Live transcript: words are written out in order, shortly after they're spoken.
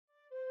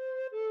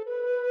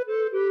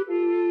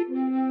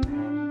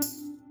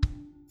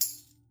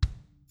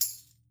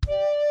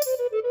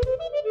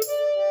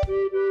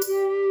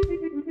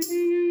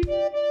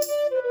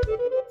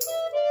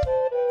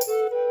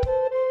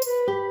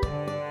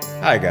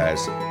Hi,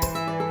 guys.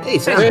 Hey,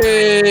 Sam.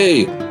 Hey!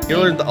 You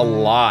learned a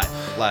lot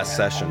last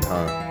session,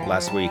 huh?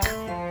 Last week.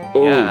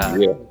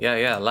 Oh,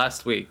 Yeah.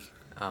 Last week.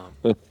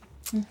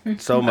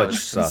 So much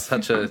was stuff.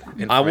 Such a.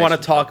 I want to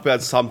talk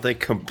about something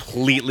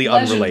completely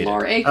Legend unrelated.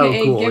 lore, aka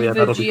Oh, cool. give Yeah, the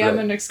that'll be GM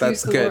great. an excuse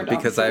That's to good lord on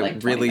because for I'm like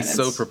 20 really minutes.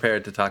 so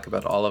prepared to talk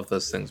about all of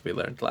those things we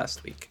learned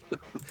last week.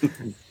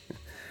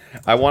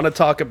 I want to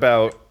talk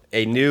about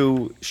a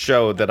new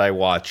show that I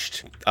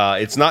watched.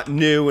 It's not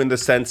new in the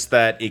sense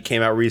that it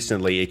came out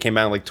recently. It came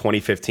out in like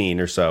 2015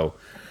 or so.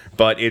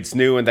 But it's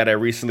new in that I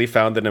recently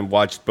found it and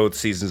watched both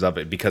seasons of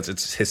it because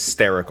it's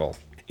hysterical.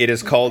 It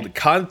is called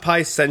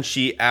Kanpai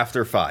Senshi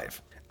After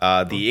 5.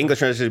 The English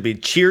translation would be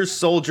Cheers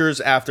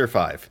Soldiers After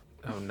 5.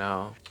 Oh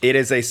no. It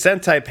is a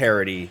Sentai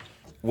parody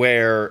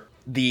where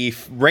the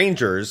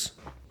Rangers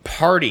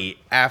party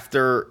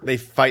after they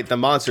fight the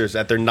monsters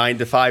at their 9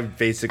 to 5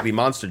 basically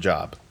monster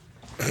job.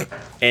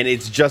 And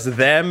it's just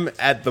them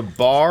at the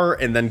bar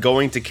and then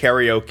going to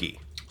karaoke.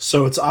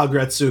 So it's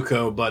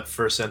Agretsuko, but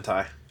for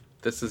Sentai.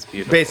 This is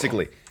beautiful.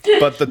 Basically.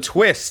 But the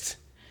twist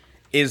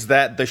is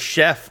that the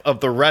chef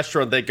of the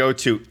restaurant they go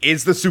to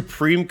is the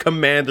supreme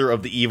commander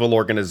of the evil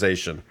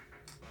organization.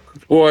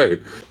 Boy.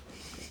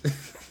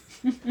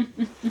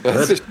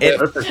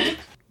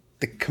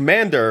 The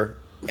commander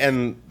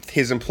and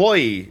his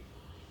employee,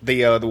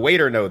 the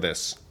waiter, know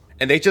this,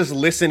 and they just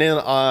listen in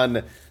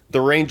on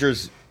the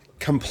Rangers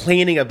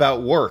complaining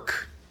about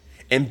work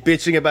and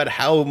bitching about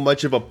how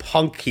much of a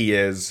punk he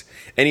is.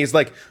 And he's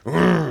like,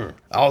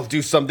 I'll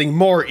do something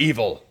more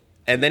evil.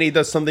 And then he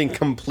does something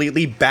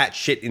completely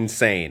batshit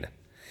insane,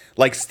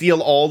 like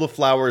steal all the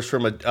flowers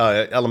from a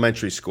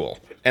elementary school.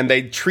 And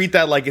they treat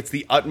that like it's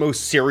the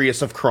utmost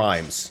serious of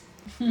crimes.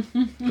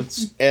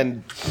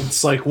 And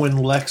It's like when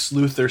Lex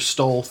Luthor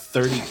stole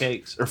 30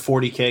 cakes or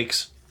 40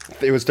 cakes.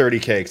 it was 30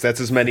 cakes. That's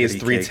as many as 30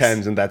 3 cakes.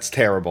 10s, and that's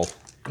terrible.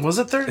 Was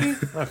it 30?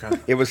 Okay.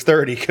 It was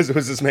 30 because it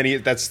was as many.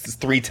 That's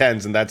 3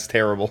 10s, and that's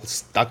terrible. It's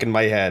stuck in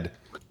my head.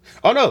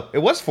 Oh no, it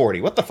was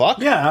 40. What the fuck?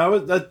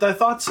 Yeah, I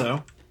thought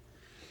so.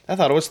 I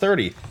thought it was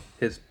 30.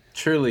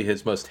 Truly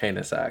his most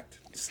heinous act.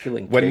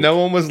 Stealing When cake. no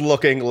one was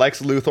looking,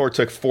 Lex Luthor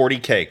took 40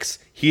 cakes.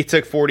 He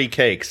took 40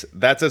 cakes.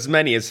 That's as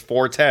many as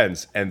 4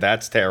 10s, and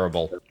that's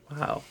terrible.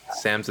 Wow.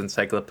 Sam's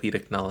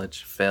encyclopedic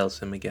knowledge fails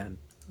him again.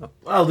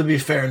 Well, to be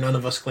fair, none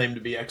of us claim to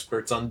be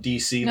experts on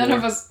DC None lore.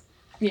 of us.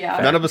 Yeah.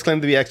 None of us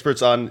claim to be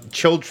experts on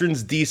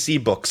children's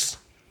DC books.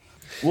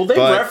 Well, they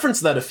but-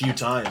 referenced that a few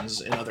times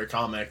in other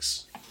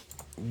comics.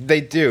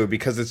 They do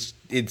because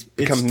it's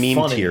become It's meme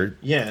funny. tiered.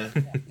 Yeah.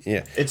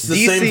 Yeah, It's the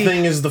same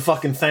thing as the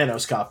fucking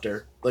Thanos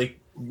copter. Like,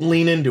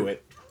 lean into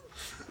it.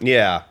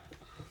 Yeah,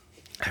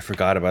 I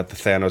forgot about the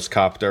Thanos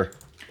copter.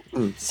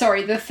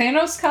 Sorry, the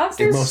Thanos The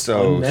copters? most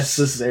So-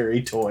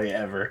 unnecessary toy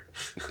ever.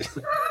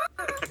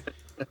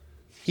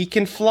 He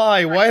can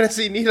fly. Why does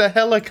he need a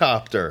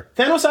helicopter?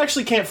 Thanos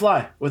actually can't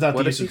fly without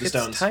What the if use he of the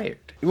gets stones. tired?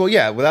 Well,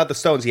 yeah, without the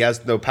stones, he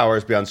has no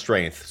powers beyond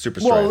strength,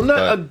 super strength. Well, no,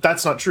 but-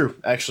 that's not true,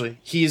 actually.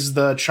 He's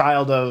the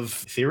child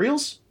of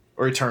Ethereals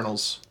or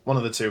Eternals, one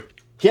of the two.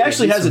 He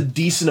actually has a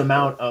decent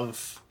amount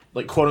of,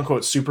 like,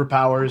 quote-unquote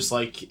superpowers,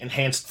 like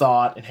enhanced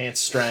thought,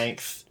 enhanced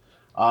strength,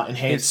 He's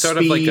enhanced sort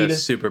speed. of like a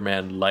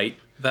Superman light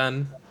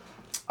then.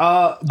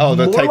 the more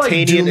like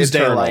Titanian Doomsday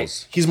Eternals.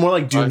 Light. He's more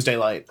like Doomsday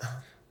Light.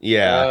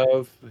 Yeah.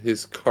 Have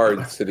his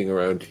card sitting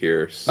around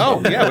here.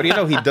 So. Oh, yeah. What do you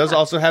know? He does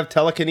also have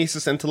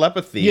telekinesis and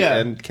telepathy, Yeah.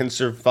 and can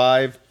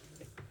survive.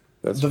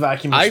 The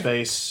vacuum of I-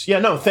 space. Yeah,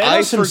 no, I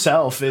Thanos for-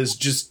 himself is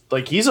just,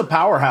 like, he's a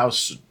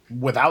powerhouse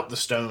without the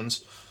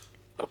stones.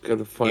 I'm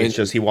gonna find It's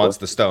just he wants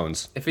the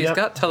stones. If he's Yep.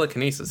 got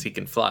telekinesis, he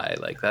can fly.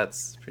 Like,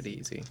 that's pretty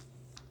easy.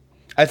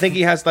 I think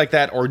he has like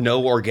that or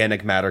no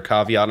organic matter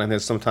caveat in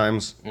his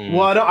sometimes.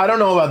 Well, I don't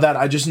know about that.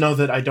 I just know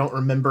that I don't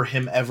remember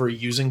him ever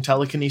using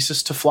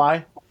telekinesis to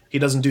fly. He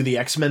doesn't do the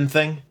X-Men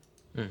thing.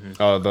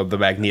 Oh, the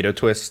Magneto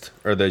twist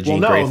or the Well, Jean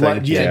no, Grey thing.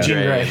 like, yeah, Jean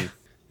Grey. Grey.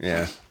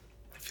 Yeah.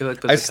 I feel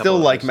like I still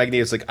like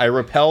Magneto's like I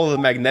repel the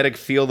magnetic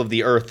field of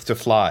the Earth to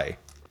fly.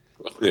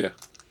 Yeah.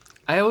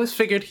 I always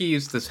figured he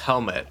used this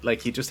helmet.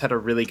 Like, he just had a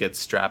really good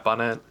strap on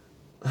it.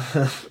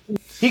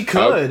 He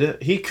could Or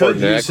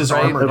use neck, his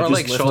Right? armor to Or just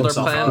like lift shoulder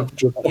himself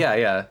plan. up.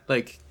 Yeah.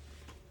 Like,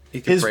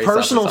 he could His brace up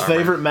personal his armor.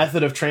 favorite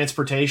method of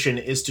transportation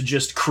is to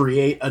just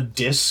create a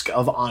disc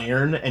of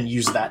iron and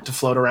use that to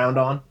float around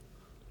on.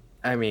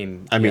 I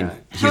mean, he's Magneto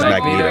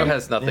Magneto.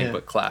 has nothing Yeah.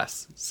 but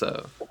class.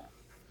 So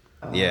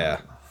Yeah.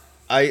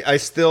 I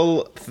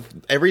still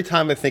every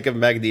time I think of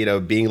Magneto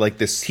being like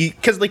this,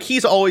 because like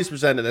he's always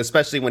presented,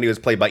 especially when he was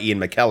played by Ian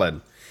McKellen,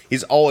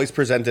 he's always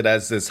presented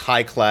as this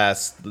high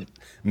class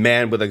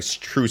man with a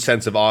true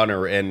sense of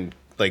honor and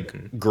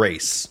like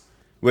grace,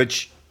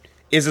 which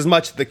is as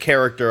much the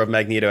character of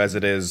Magneto as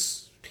it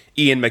is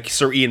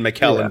Sir Ian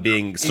McKellen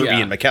being Sir Yeah.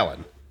 Ian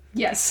McKellen.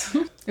 Yes.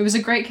 It was a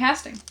great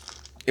casting.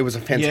 It was a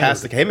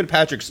fantastic. Him and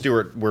Patrick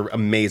Stewart were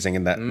amazing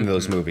in in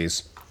those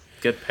movies.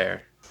 good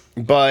pair.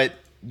 But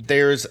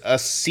there's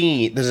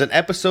an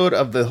episode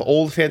of the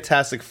old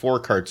Fantastic Four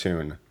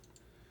cartoon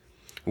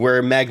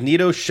where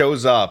Magneto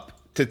shows up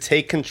to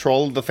take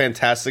control of the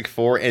Fantastic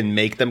Four and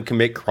make them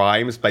commit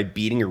crimes by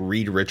beating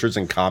Reed Richards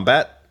in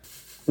combat.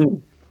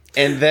 And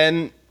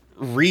then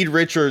Reed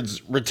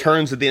Richards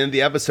returns at the end of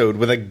the episode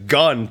with a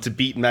gun to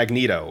beat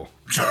Magneto.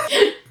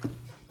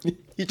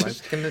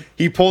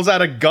 He pulls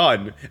out a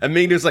gun, and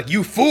Magneto's like,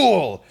 "You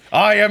fool!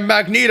 I am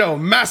Magneto,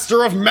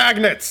 master of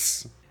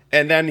magnets!"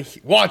 And then,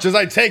 watch as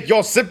I take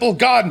your simple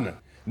gun!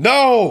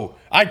 No!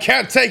 I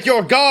can't take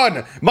your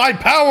gun! My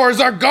powers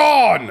are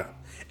gone!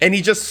 And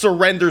he just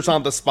surrenders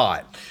on the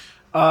spot.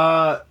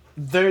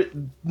 There,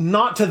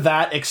 not to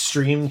that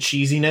extreme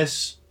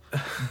cheesiness,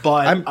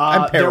 but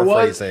I'm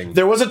paraphrasing.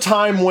 There was a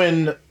time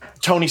when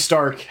Tony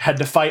Stark had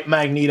to fight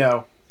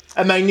Magneto,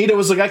 and Magneto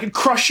was like, "I could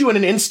crush you in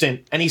an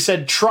instant," and he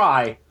said,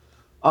 "Try."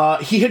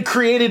 He had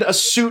created a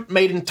suit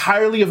made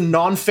entirely of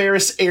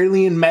non-ferrous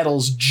alien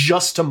metals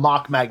just to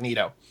mock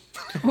Magneto.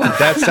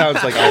 That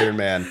sounds like Iron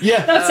Man.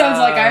 Yeah, That sounds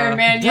like Iron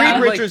Man. Yeah.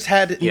 Reed Richards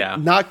had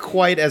not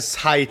quite as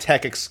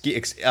high-tech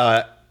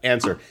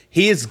answer.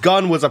 His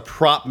gun was a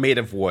prop made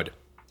of wood.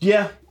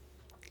 yeah,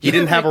 He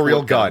didn't have a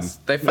real gun.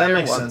 They that fire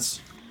makes once.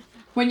 sense.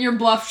 When your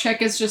bluff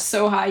check is just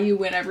so high, you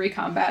win every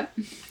combat.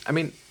 I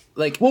mean,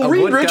 like, Well, a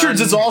Reed wood Richards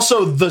gun- is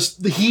also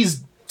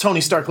he's Tony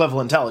Stark level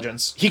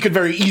intelligence. He could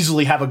very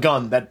easily have a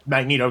gun that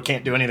Magneto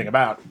can't do anything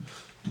about.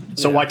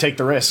 So why take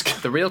the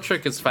risk? The real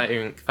trick is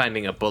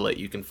finding a bullet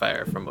you can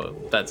fire from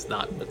that's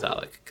not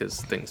metallic, because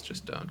things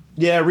just don't.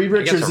 Yeah, Reed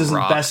Richards a isn't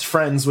rock. best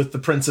friends with the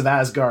Prince of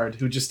Asgard,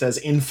 who just has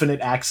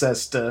infinite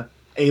access to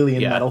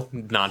alien metal.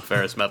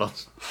 Non-ferrous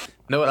metals.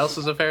 Know what else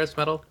is a ferrous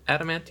metal?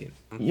 Adamantine.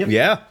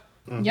 Yeah.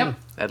 Yep.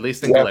 At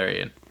least in Yeah.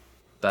 Galarian.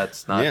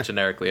 That's not Yeah.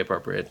 generically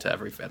appropriate to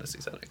every fantasy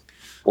setting.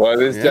 Well,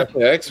 it is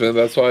definitely X-Men.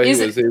 That's why he Is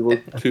was it- able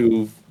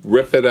to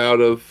rip it out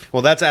of.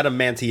 Well, that's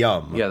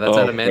adamantium. Yeah, that's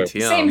Oh,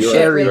 adamantium. Same You're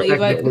shit, right, really, you're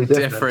but technically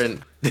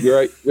Different. You're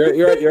right. You're right.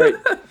 You're right.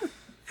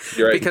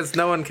 You're right. Because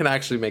no one can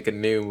actually make a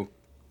new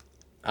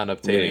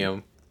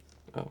unobtainium,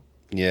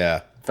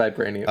 Yeah.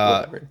 vibranium,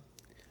 whatever.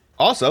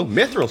 Also,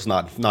 Mithril's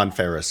not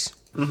non-ferrous.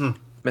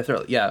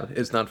 Mithril, yeah,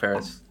 is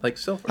non-ferrous. Like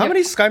silver. How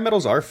many sky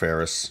metals are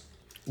ferrous?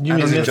 You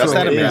mean Is it just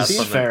Mithril adamantium?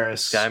 is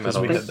ferrous, Sky because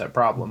we metals. had that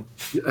problem.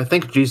 I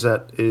think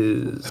GZ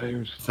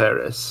is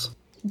ferrous.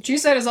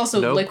 Juicite is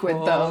also liquid,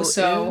 though,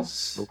 so...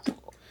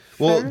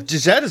 Well,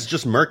 Gisette is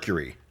just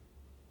mercury.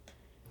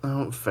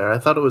 Oh, fair. I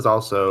thought it was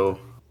also.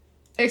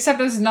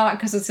 Except it's not,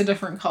 because it's a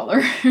different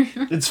color.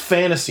 It's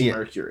fantasy Yeah.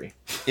 mercury.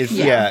 It's,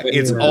 Yeah.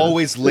 it's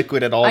always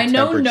liquid at all I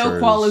know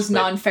temperatures. Noqual is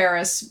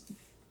non-ferrous,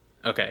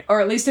 Okay. or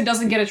at least it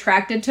doesn't get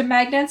attracted to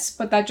magnets,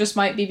 but that just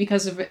might be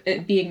because of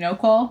it being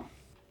Noqual.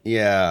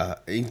 Yeah.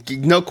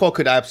 Noqual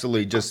could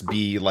absolutely just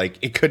be, like,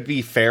 it could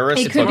be ferrous.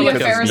 It could but be a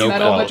because it's ferrous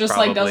metal, Noqual. but just,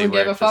 like, doesn't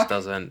where give a it just fuck.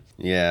 Doesn't.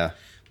 Yeah.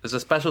 There's a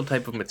special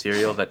type of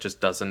material that just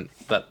doesn't,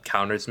 that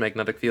counters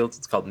magnetic fields.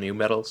 It's called new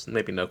metals.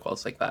 Maybe no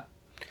quals like that.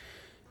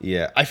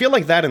 Yeah. I feel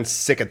like that and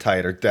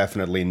Sicatite are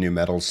definitely new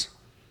metals.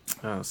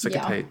 Oh,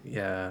 Sicatite.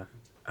 Yeah.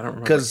 I don't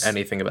remember 'Cause-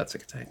 anything about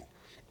Sicatite.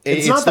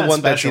 It's It's not the that one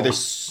special. that's either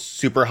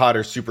super hot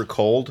or super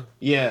cold.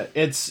 Yeah,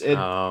 it's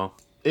Oh.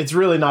 it's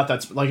really not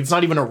that like it's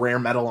not even a rare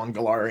metal on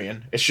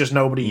Galarian. It's just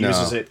nobody No.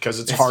 uses it because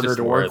it's It's harder just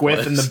to work with,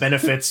 and worthless. the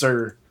benefits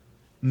are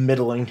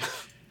middling.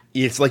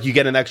 It's like you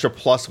get an extra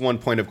 +1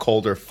 point of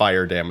cold or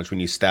fire damage when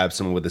you stab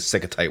someone with a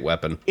Sicatite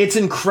weapon. It's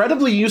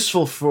incredibly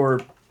useful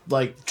for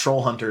like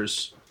troll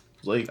hunters.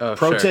 Like Oh,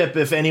 pro sure. tip: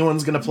 if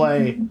anyone's gonna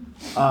play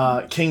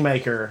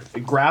Kingmaker,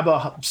 grab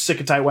a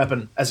Sicatite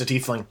weapon as a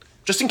tiefling,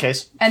 just in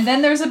case. And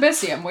then there's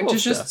Abyssium, which Cool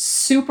is just stuff.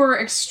 super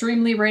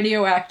extremely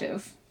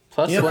radioactive.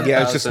 Plus Yeah. 1,000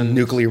 Yeah, it's just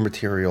nuclear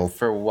material.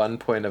 for 1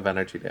 point of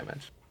energy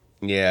damage.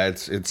 Yeah,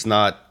 it's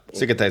not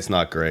Sicatite's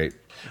not great.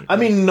 I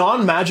mean,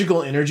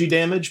 non-magical energy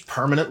damage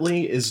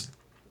permanently is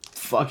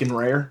fucking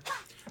rare.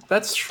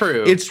 That's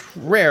true. It's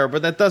rare,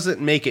 but that doesn't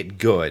make it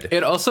good.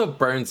 It also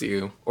burns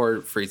you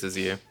or freezes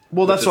you.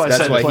 Well, that's why I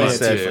That's said why play he a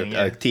said tiefling.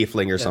 Yeah. a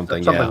tiefling or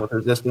something. Something Yeah, with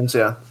resistance,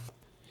 yeah.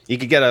 you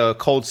could get a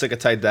cold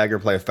Sicatite dagger,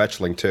 play a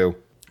fetchling too.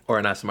 Or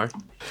an SMR.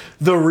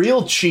 The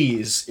real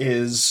cheese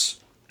is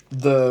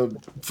the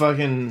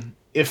fucking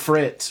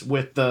Ifrit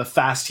with the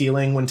fast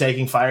healing when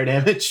taking fire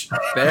damage.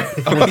 There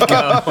we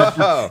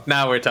go.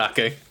 Now we're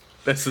talking.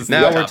 This is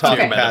Now the we're top tier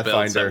talking meta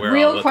builds that Pathfinder. we're all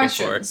Real looking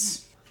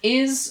questions.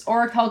 Is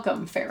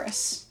Orichalcum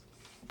ferrous?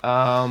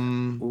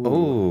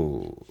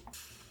 Ooh,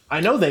 I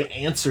know they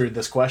answered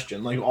this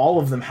question. Like all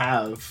of them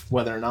have,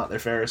 whether or not they're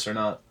ferrous or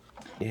not.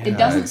 It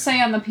doesn't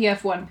say on the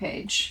PF1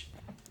 page.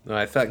 for. No,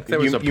 I think there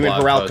was You- a you mean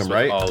blog Heralcum, post with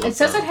right? all of It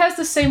says them. it has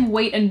the same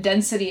weight and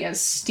density as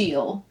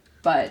steel,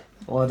 but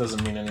Well, that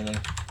doesn't mean anything.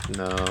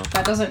 No.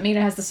 that doesn't mean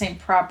it has the same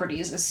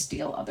properties as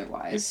steel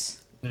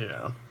otherwise.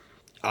 Yeah.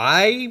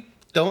 I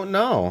don't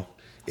know.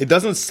 It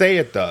doesn't say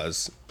it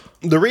does.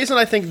 The reason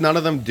I think none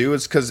of them do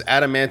is because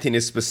adamantine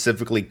is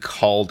specifically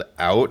called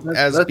out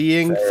as that's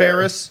being fair.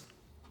 ferrous.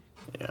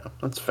 Yeah,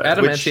 that's fair.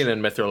 Adamantine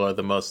and Mithril are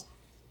the most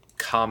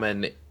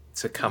common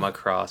to come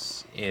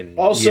across in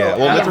Also, Yeah,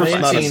 well, Mithril's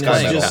not a adamantine sky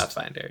is metal. just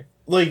Pathfinder.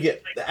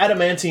 like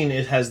adamantine.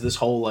 It has this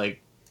whole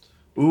like,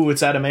 ooh,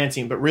 it's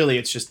adamantine, but really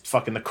it's just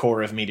fucking the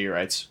core of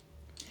meteorites.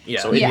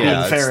 Yeah. So it Yeah. being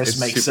it's- ferrous it's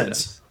makes super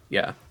sense. dense.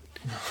 Yeah.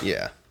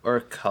 Yeah.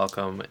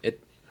 Orichalcum.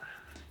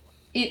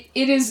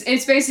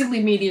 It's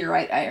basically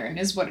meteorite iron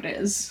is what it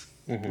is.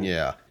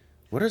 Yeah.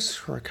 What does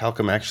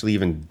orichalcum actually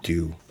even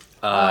do?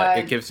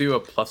 It gives you a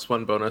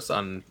 +1 bonus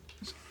on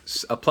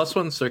a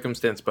 +1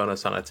 circumstance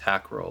bonus on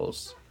attack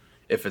rolls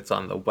if it's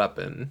on the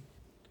weapon.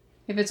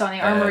 If it's on the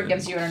armor, it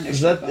gives you an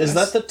Is initiative that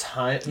bonus. the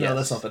time? No, Yes.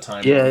 that's not the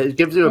time. Yeah, it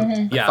gives you a.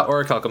 Yeah,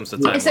 Orichalcum's the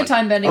time It's a one.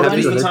 time bending Oh, one. it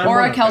is the time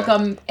one?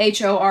 Orichalcum,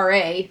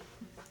 HORA,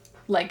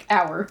 like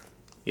hour.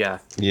 Yeah.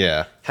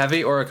 Yeah.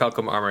 Heavy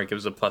Orichalcum armor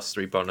gives a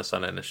 +3 bonus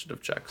on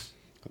initiative checks.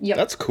 Yep.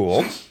 That's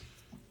cool.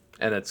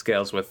 And it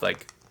scales with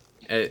like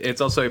it's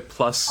also a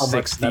plus How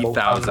much metal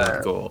 60,000 on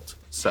there? gold.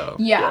 So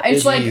Yeah,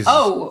 it's like,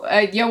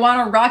 Jeez. you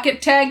want a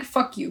rocket tag?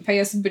 Fuck you, pay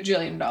us $1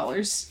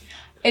 bajillion.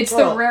 It's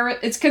Well- the rare.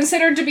 It's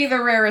considered to be the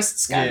rarest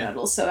sky Yeah.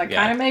 metal, so that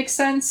Yeah. kind of makes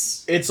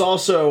sense. It's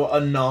also a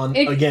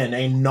non-magical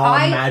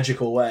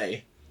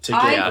way to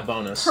get I a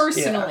bonus.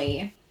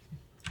 Personally,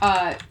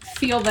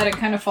 feel that it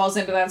kind of falls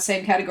into that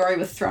same category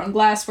with Throne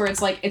Glass, where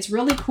it's like it's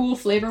really cool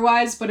flavor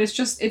wise, but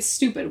it's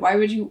stupid. Why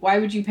would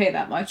you pay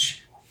that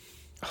much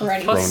for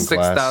anything? plus Throne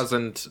glass.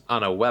 6,000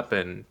 on a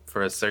weapon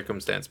for a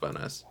circumstance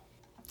bonus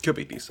could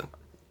be decent.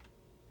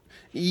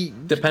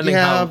 Depending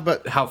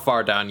how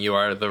far down you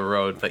are the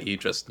road that you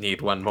just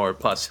need one more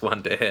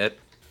 +1 to hit.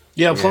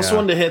 Yeah, plus Yeah.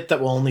 1 to hit that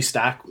will only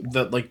stack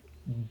that like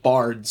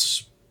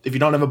bards. If you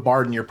don't have a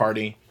bard in your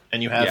party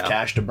and you have Yeah.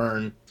 cash to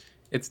burn,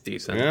 It's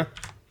decent. Yeah.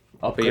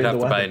 But upgrade you'd have the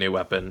to buy a weapon. new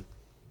weapon,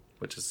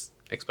 which is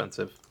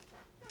expensive.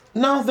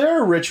 No, there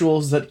are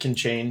rituals that can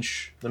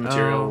change the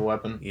material of a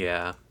weapon.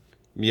 Yeah.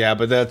 Yeah,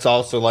 but that's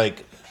also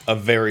like a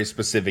very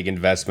specific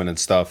investment and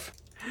stuff.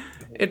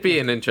 It'd be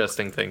an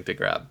interesting thing to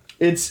grab.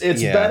 It's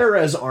Yeah. better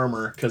as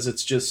armor because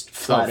it's just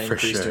flat Oh, for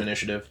increase sure. to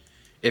initiative.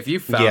 If you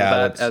found Yeah,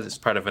 that that's- as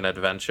part of an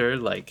adventure,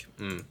 like,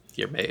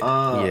 you're made.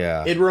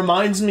 Yeah. It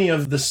reminds me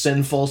of the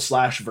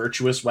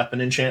sinful/virtuous weapon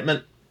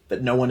enchantment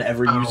that no one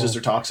ever uses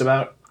or talks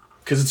about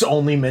because it's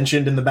only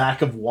mentioned in the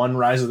back of one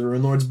Rise of the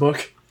Runelords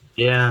book.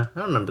 Yeah, I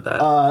remember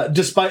that.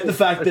 Despite the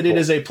fact that it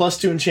is a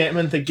 +2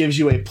 enchantment that gives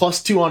you a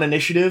 +2 on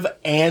initiative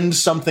and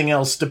something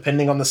else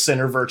depending on the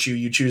sin or virtue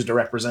you choose to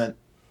represent.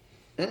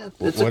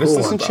 It's a What is cool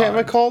this one.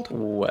 enchantment called?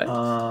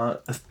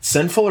 What?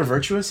 Sinful or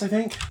virtuous, I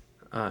think.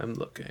 I'm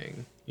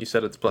looking. You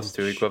said it's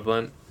 +2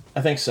 equivalent?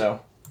 I think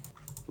so.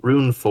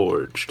 Rune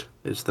Forged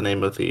is the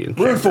name of the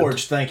enchantment.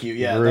 Runeforged, thank you.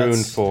 Yeah, Rune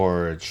that's...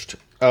 forged.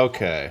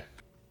 Okay.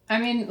 I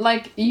mean,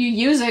 like you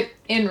use it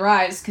in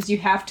Rise because you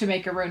have to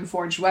make a rune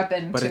forged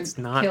weapon But to it's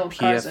not kill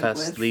Karzak PFS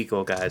with.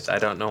 legal, guys. I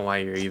don't know why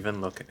you're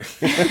even looking.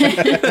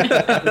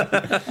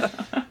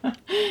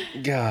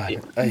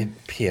 God,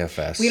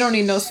 PFS. We don't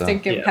need no So-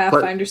 stinking yeah,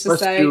 Pathfinder plus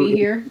Society two-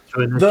 here. To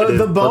The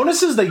initiative,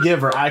 bonuses they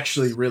give are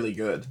actually really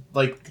good.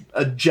 Like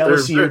a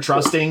jealousy They're or virtual.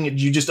 trusting,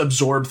 you just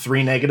absorb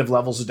 3 negative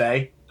levels a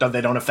day.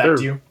 They don't affect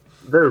They're- you.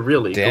 They're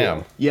really Damn.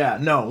 cool. Yeah,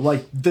 no,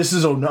 like this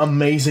is an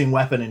amazing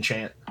weapon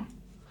enchant.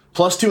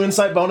 +2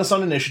 insight bonus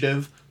on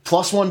initiative,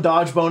 +1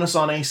 dodge bonus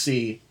on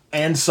AC,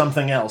 and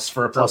something else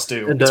for a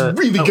 +2. And, It's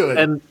really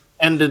good.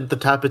 And at the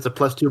top, it's a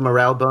 +2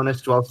 morale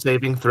bonus while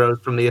saving throws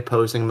from the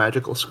opposing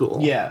magical school.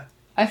 yeah.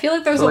 I feel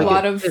like there's a Like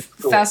lot it- of it's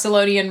cool.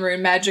 Thessalonian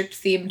rune magic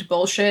themed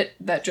bullshit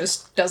that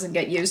just doesn't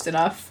get used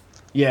enough.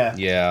 Yeah.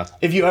 Yeah.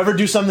 If you ever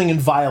do something in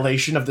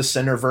violation of the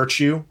sin or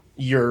virtue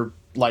you're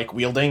like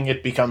wielding,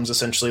 it becomes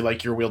essentially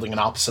like you're wielding an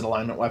opposite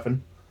alignment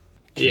weapon.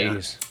 Yeah.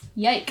 Jeez.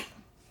 Yike.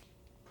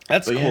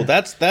 That's But cool. yeah.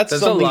 That's There's a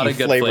something lot you of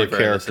good flavor flavor in this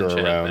character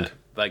enchantment. around.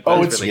 Like,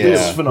 Oh, that's it's, really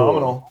it's Yeah.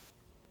 phenomenal.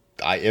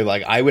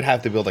 I would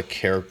have to build a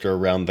character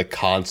around the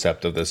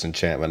concept of this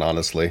enchantment,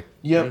 honestly.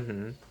 Yep.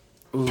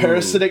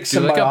 Parasitic Do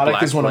like a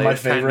symbiotic is one of my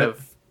Black Blade kind favorite.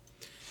 of-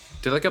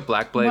 do like a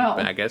Black Blade Well-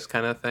 Magus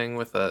kind of thing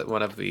with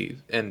one of the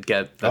and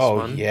get this Oh,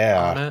 one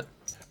yeah. on it.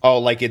 Oh,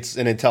 like it's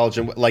an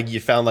intelligent, like you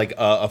found like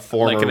a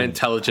former. Like an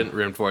intelligent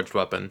runeforged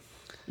weapon.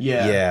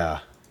 Yeah. Yeah.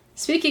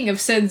 Speaking of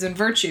sins and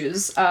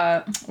virtues,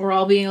 we're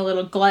all being a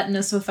little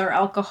gluttonous with our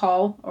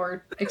alcohol,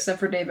 or except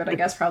for David, I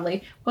guess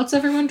probably. What's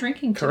everyone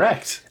drinking today?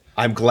 Correct.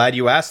 I'm glad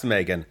you asked,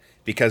 Megan,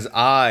 because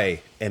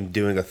I am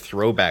doing a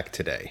throwback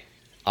today.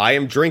 I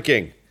am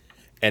drinking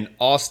an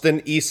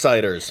Austin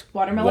Eastsiders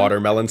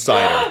Watermelon?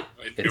 cider.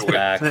 It's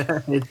back.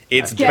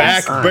 It's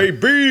Yes. back,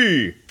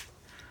 baby.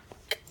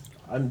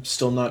 I'm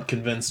still not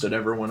convinced it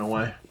ever went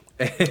away.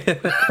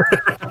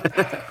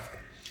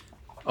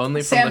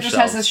 Only from Sam the just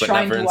shelves, has a but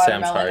shrine never to in Sam's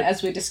watermelon, heart.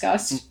 as we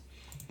discussed.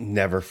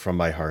 Never from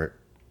my heart.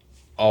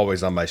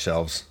 Always on my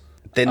shelves.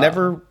 They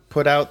never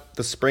put out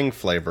the spring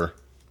flavor.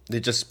 They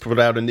just put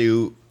out a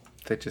new.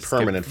 They just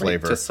permanent skip right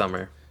flavor. to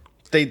summer.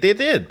 They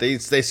did. They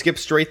skipped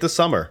straight to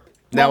summer.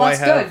 Well, Now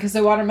that's I good, have. because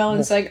the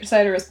watermelon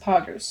cider is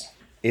poggers.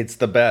 It's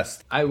the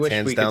best. I wish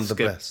Hands we down could the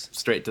skip best.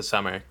 straight to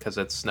summer because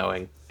it's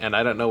snowing, and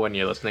I don't know when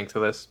you're listening to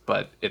this,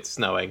 but it's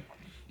snowing,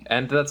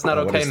 and that's not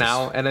What okay is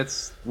now, and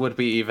it's would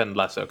be even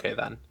less okay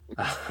then.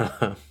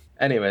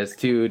 Anyways,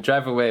 to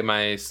drive away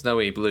my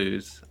snowy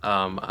blues,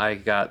 I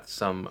got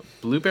some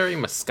blueberry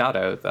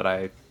Moscato that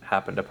I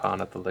happened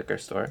upon at the liquor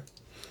store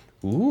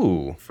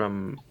Ooh.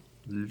 from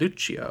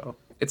Lucio.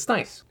 It's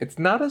nice. It's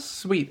not as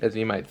sweet as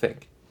you might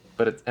think,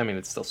 but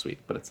it's still sweet,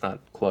 but it's not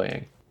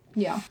cloying.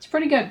 Yeah, it's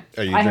pretty good.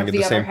 Are you I have drinking the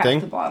the other same half thing?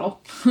 of the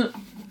bottle.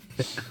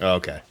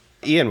 Okay.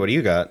 Ian, what do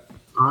you got?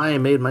 I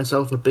made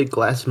myself a big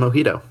glass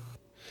mojito.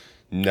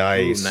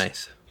 Nice. Ooh,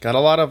 nice. Got a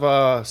lot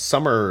of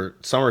summer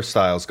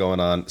styles going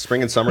on.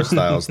 Spring and summer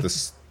styles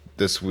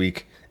this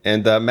week.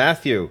 And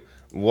Matthew,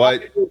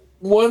 what?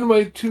 One of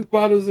my 2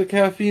 bottles of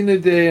caffeine a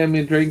day. I'm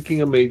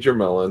drinking a Major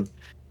Melon.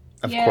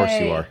 Of course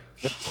you Yay. are.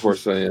 Of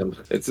course I am.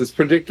 It's as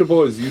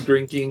predictable as you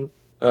drinking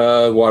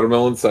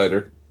watermelon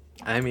cider.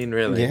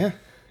 Really. Yeah.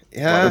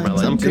 Yeah,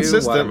 Watermelon I'm too,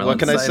 consistent. watermelon What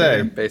can I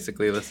cider, say?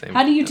 Basically the same.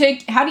 How do you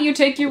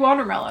take your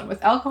watermelon?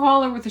 With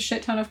alcohol or with a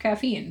shit ton of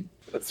caffeine?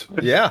 That's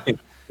what Yeah.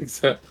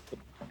 exactly.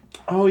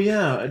 Oh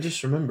yeah, I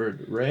just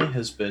remembered. Ray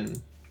has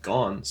been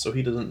gone, so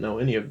he doesn't know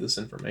any of this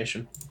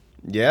information.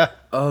 Yeah.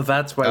 Oh,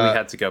 that's why we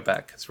had to go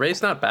back, because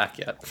Ray's not back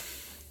yet.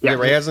 Yeah,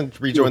 Ray hasn't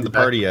rejoined the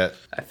party yet.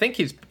 I think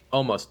he's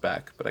almost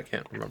back, but I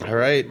can't remember. All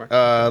right,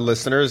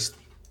 listeners,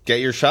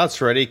 get your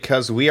shots ready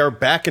because we are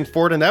back in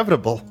Fort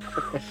Inevitable.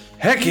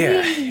 Heck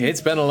yeah!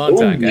 It's been a long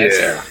time, guys.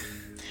 Yeah.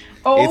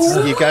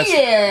 Oh, You guys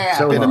yeah!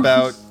 So been long.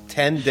 about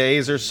 10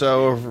 days or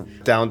so of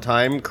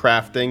downtime,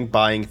 crafting,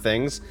 buying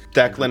things.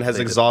 Declan has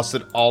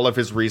exhausted all of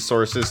his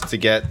resources to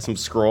get some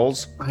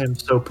scrolls. I am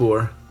so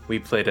poor. We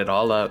played it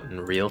all out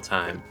in real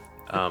time.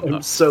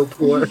 I'm so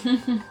poor.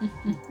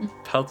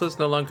 Pelta's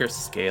no longer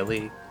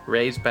scaly.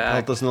 Ray's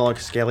back. Pelta's no longer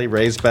scaly,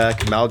 Ray's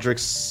back.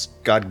 Maldrick's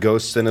got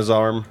ghosts in his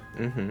arm.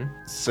 Mm-hmm.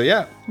 So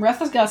yeah,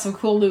 Retha's got some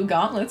cool new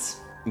gauntlets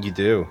you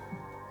do.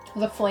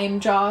 with a flame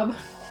job.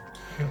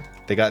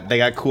 They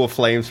got cool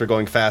flames for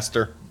going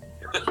faster.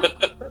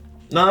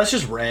 No, that's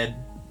just red.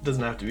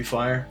 Doesn't have to be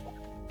fire.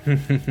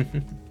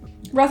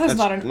 Retha's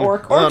not an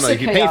orc. No, Orcs no, are if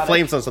you paint chaotic.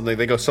 flames on something,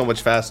 they go so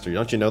much faster.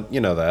 Don't you know?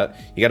 You know that.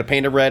 You got to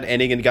paint it red,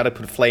 and you got to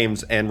put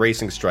flames and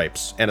racing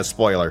stripes and a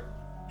spoiler.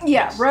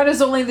 Yeah, red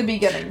is only the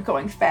beginning,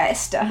 going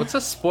faster. What's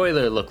a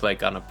spoiler look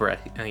like on a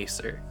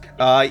bracer?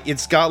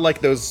 It's got like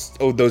those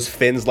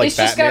fins like It's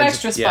just got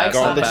Batman's. extra Yeah, spikes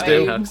on gauntlets it. do.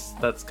 maybe. hooks.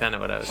 That's kind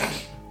of what I was thinking.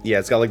 Yeah,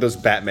 it's got like those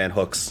Batman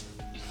hooks,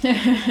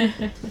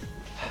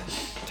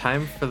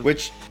 Time for the...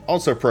 which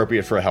also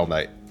appropriate for a Hell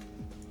Knight.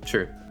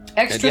 True.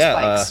 Extra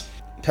spikes.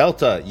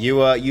 Pelta,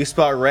 you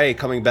spot Ray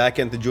coming back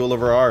into Jewel of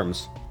Her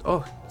Arms.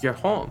 Oh, you're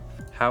home.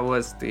 How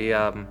was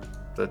the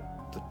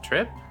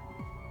trip?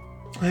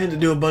 I had to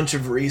do a bunch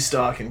of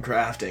restock and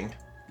crafting.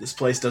 This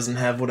place doesn't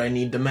have what I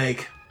need to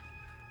make.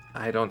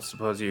 I don't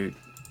suppose you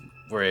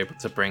were able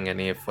to bring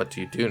any of what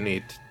you do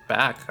need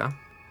back, huh?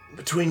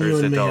 Between Or you is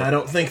and it me, all- I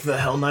don't think the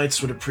Hell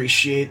Knights would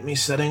appreciate me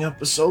setting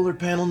up a solar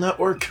panel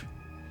network.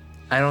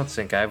 I don't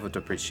think I would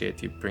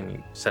appreciate you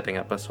setting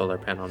up a solar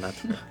panel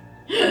network.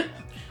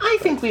 I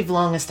think we've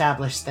long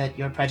established that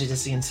your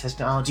prejudice against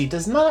technology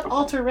does not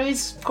alter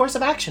Ray's course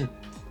of action.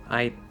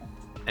 I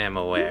am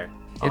aware.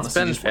 It's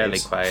Honestly, been just fairly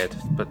waves. quiet,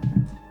 but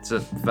the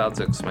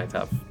Valdux might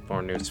have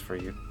more news for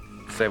you.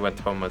 They went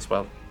home as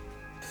well.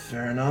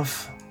 Fair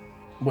enough.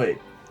 Wait,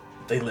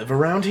 they live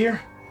around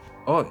here?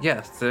 Oh,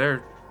 yes,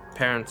 their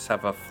parents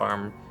have a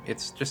farm.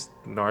 It's just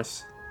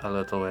north a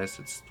little ways.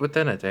 It's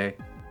within a day.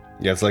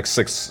 Yeah, it's like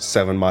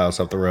 6-7 miles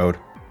up the road.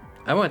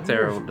 I went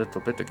there a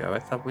little bit ago. I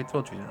thought we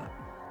told you that.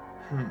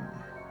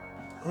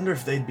 I wonder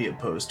if they'd be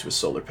opposed to a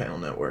solar panel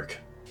network.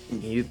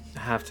 You'd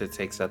have to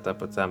take that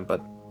up with them,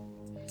 but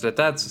the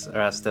dad's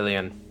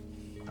Rastilian.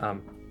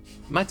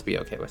 Might be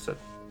okay with it.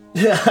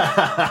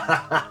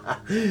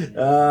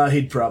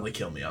 He'd probably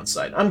kill me on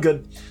sight. I'm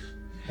good.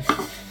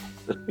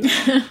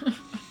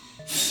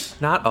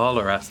 Not all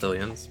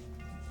Rastilians.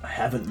 I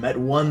haven't met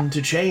one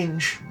to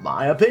change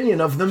my opinion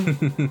of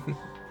them.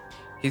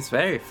 He's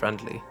very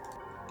friendly.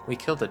 We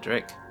killed a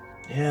Drake.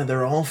 Yeah,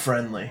 they're all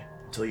friendly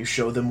until you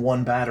show them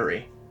one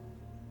battery.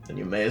 Then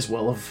you may as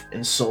well have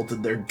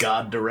insulted their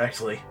god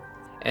directly.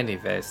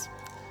 Anyways,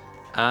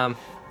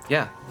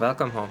 yeah,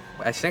 welcome home.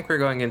 I think we're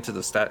going into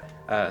the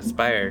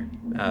Spire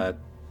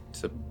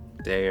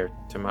today or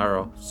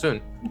tomorrow,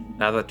 soon.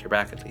 Now that you're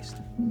back, at least.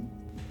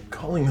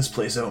 Calling this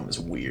place home is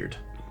weird.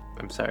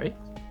 I'm sorry.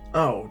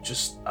 Oh,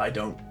 just I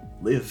don't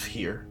live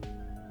here.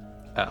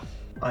 Oh,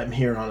 I'm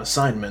here on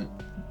assignment,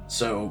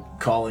 so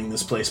calling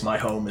this place my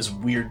home is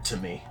weird to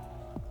me.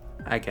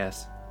 I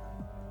guess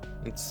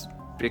it's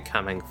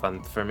becoming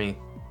fun for me.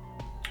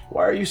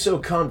 Why are you so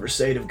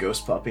conversative,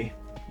 Ghost Puppy?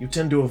 You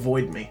tend to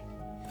avoid me.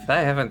 If I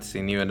haven't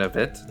seen you in a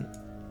bit,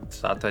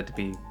 thought I'd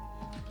be,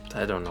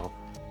 I don't know,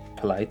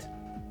 polite.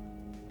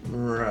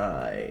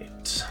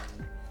 Right.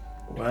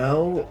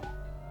 Well,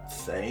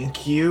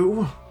 thank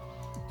you.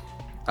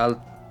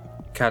 I'll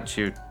catch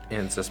you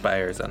in the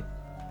Spires then.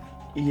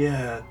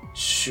 Yeah,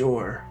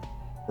 sure.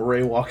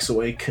 Ray walks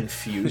away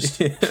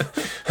confused.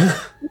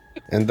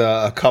 And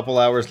a couple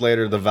hours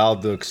later, the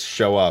Valdux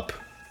show up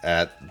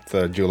at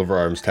the Jewel of Her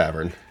Arms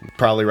Tavern.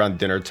 Probably around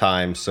dinner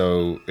time,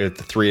 so if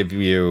the three of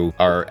you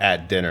are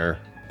at dinner,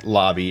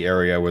 lobby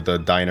area where the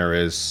diner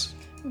is,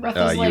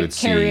 Retha's you like would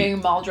see-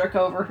 carrying Maldrick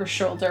over her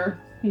shoulder.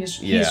 He's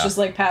Yeah. just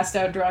like passed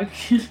out drunk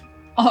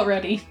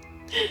already.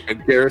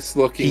 And Gareth's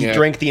looking He at.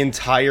 drank the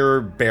entire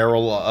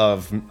barrel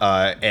of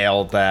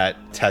ale that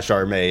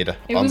Teshar made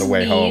It on was the way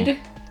mead. home.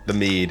 The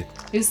mead.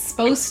 It was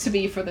supposed to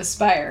be for the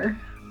spire.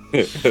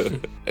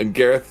 And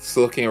Gareth's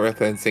looking at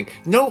Retha and saying,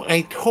 "No,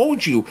 I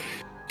told you,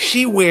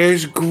 she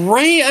wears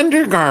gray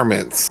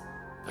undergarments.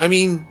 I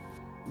mean,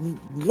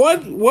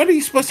 what are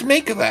you supposed to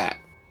make of that?"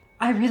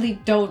 I really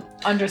don't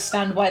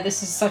understand why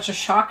this is such a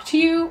shock to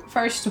you,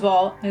 first of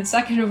all. And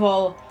second of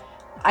all,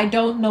 I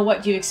don't know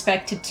what you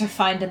expected to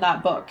find in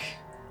that book.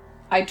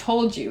 I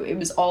told you, it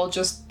was all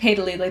just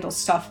piddly little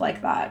stuff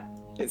like that.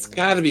 It's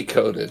got to be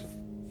coded.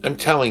 I'm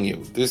telling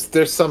you,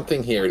 there's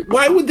something here.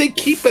 Why would they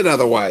keep it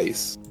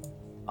otherwise?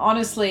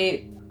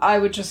 Honestly, I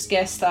would just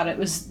guess that it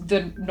was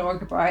the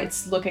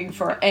Norgabrites looking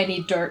for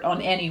any dirt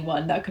on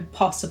anyone that could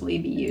possibly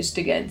be used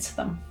against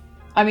them.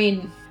 I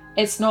mean,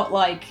 it's not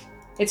like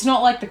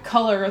the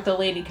color of the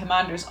Lady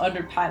Commander's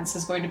underpants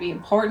is going to be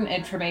important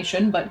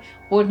information, but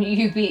wouldn't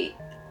you be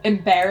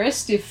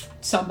embarrassed if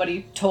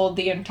somebody told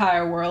the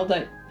entire world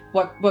that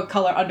what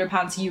color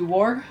underpants you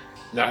wore?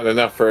 Not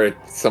enough for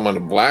someone to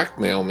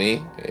blackmail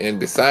me. And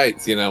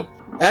besides,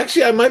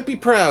 actually, I might be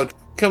proud.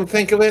 Come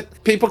think of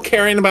it, people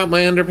caring about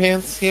my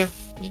underpants. Yeah,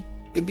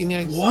 it'd be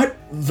nice. What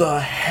the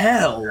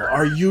hell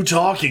are you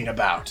talking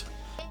about?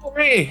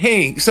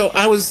 Hey. So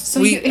I was.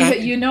 So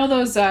you know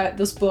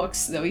those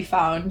books that we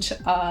found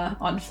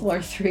on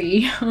floor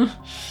 3.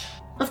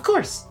 Of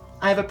course.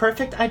 I have a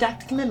perfect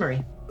eidetic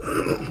memory.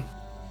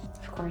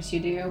 Of course you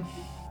do.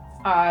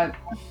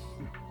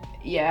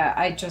 Yeah,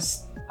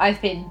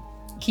 I've been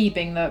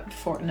keeping the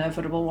Fort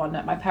Inevitable one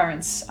at my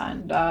parents',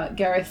 and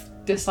Gareth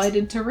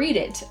decided to read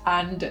it,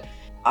 and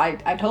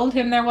I told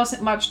him there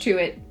wasn't much to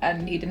it,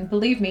 and he didn't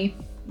believe me.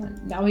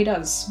 And now he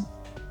does.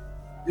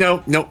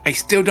 No, I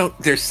still don't.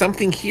 There's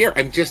something here.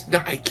 I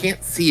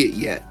can't see it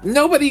yet.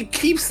 Nobody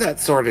keeps that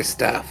sort of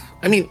stuff.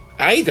 I mean,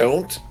 I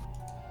don't.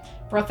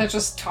 Bertha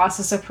just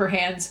tosses up her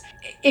hands.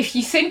 If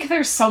you think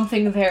there's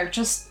something there,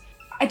 just,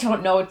 I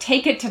don't know,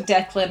 take it to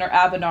Declan or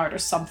Abinard or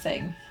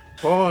something.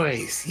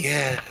 Boys,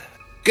 yeah.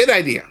 Good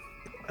idea.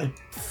 I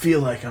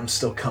feel like I'm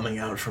still coming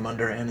out from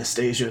under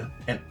anesthesia.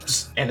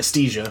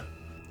 Anesthesia.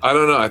 I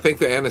don't know. I think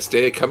the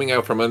anesthesia coming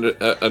out from under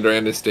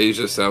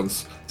anesthesia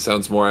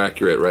sounds more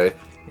accurate, right?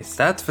 Is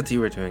that what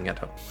you were doing at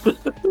home?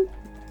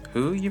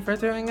 Who you were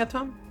doing at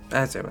home?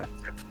 That's it.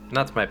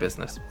 Not my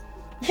business.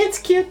 It's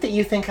cute that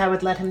you think I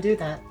would let him do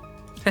that.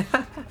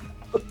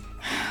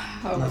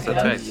 Oh, Not man. that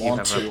I right, you want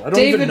have to. a- I don't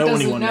David even know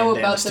doesn't anyone know named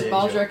about the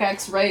Anastasia. Baldric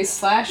X-Ray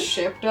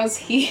 /ship, does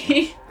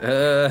he?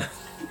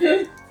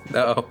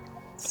 No.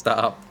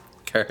 Stop.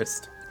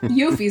 Cursed.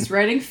 Yuffie's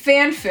writing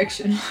fan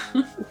fiction.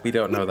 We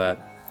don't know that.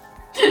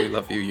 We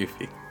love you,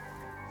 Yuffie.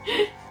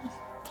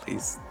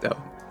 Please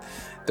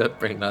don't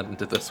bring that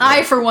into this. I,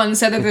 world. for one,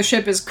 said that the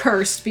ship is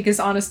cursed because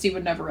honesty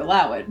would never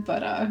allow it,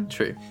 but,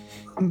 True.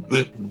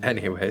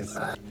 Anyways,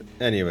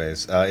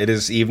 It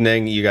is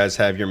evening. You guys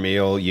have your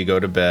meal. You go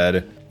to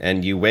bed,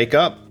 and you wake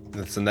up.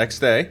 It's the next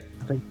day.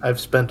 I think I've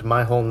spent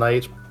my whole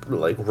night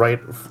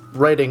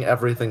writing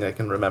everything I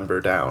can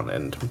remember down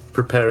and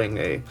preparing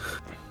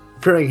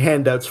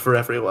handouts for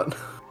everyone.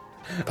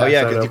 Oh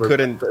yeah, Pass that because you over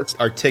couldn't to this.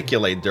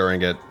 articulate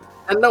during it.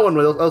 And no one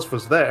else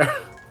was there.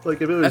 Like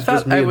if it I was just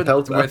thought me I and would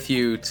Pelta. with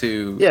you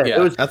to. Yeah, it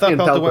was I thought me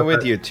and Pelta Pelta went with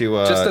for- you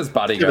to just as to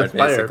bodyguard, the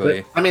fire,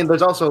 basically. but, I mean,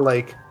 there's also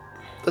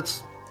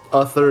that's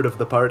a third of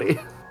the party.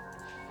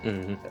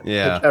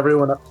 Yeah.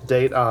 Everyone up to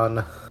date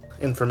on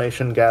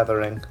information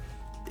gathering.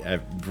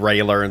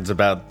 Ray learns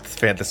about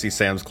Fantasy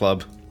Sam's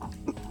Club.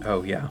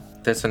 Oh yeah,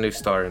 there's a new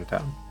store in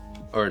town,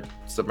 or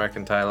is the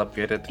Mercantile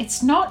upgraded?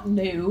 it's not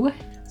new.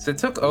 So they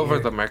took over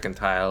the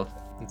Mercantile.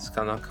 It's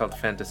now called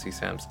Fantasy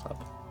Sam's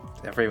Club.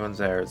 Everyone's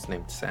there is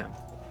named Sam.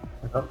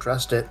 I don't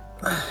trust it.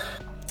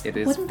 It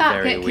is Wouldn't that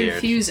very get weird.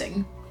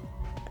 confusing?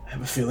 I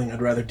have a feeling I'd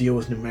rather deal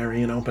with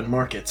Numerian open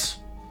markets.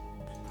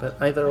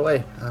 But either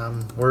way,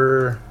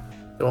 we're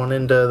going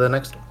into the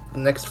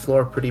next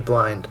floor pretty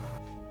blind.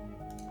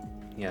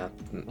 Yeah,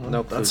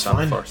 no that's clues on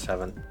fine. floor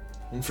 7.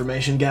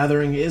 Information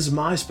gathering is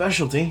my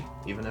specialty,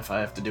 even if I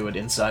have to do it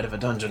inside of a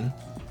dungeon.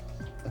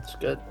 That's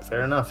good.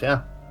 Fair enough,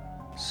 yeah.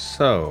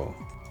 So,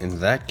 in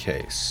that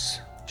case,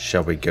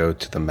 shall we go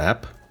to the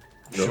map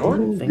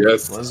Sure.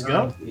 Yes. Let's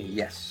go.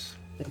 Yes.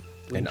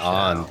 and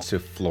on to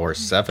floor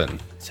 7?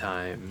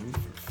 Time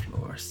for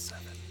floor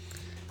 7.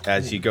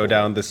 As you go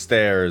down the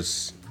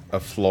stairs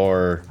of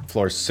floor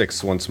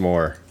 6 once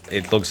more,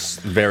 it looks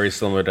very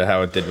similar to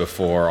how it did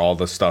before. All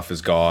the stuff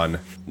is gone.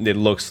 It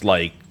looks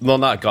like, well,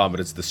 not gone,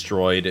 but it's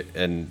destroyed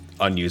and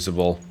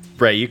unusable.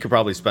 Ray, you could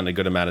probably spend a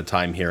good amount of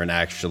time here and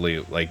actually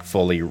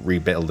fully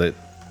rebuild it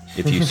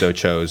if you so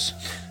chose.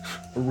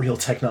 Real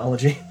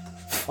technology.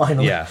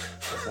 Finally. Yeah.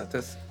 Is that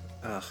this?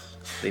 Ugh,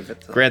 leave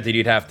it. Granted,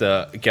 you'd have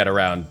to get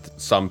around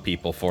some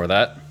people for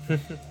that.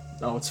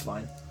 No, it's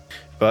fine.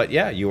 But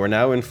yeah, you are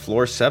now in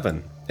floor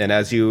 7. And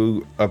as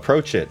you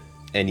approach it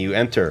and you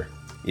enter,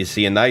 you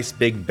see a nice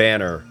big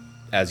banner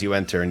as you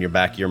enter in your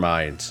back of your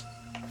mind.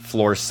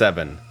 Floor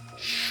 7,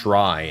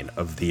 Shrine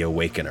of the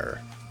Awakener.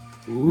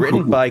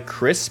 Written by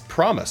Chris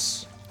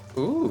Promise.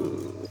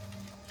 Ooh.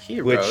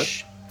 He Which-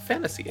 wrote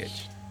Fantasy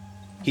Age.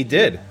 He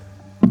did.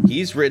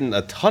 He's written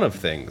a ton of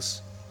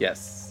things.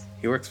 Yes.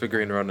 He works for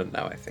Green Ronin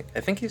now, I think. I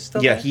think he's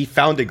still Yeah, there. he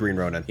founded Green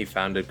Ronin, He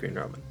founded Green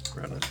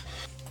Ronin.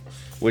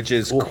 which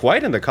is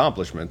quite an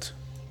accomplishment.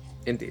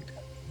 Indeed.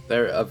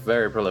 They're a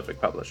very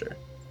prolific publisher.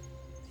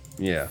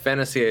 Yeah.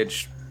 Fantasy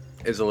Age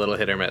is a little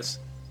hit or miss,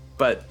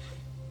 but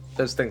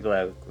there's things that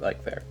I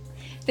like there.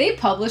 They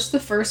published the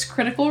first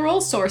Critical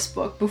Role source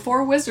book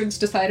before Wizards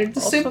decided to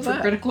Also simp for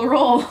that. Critical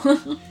Role.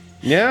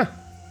 Yeah.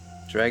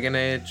 Dragon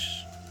Age,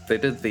 they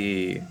did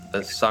the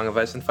Song of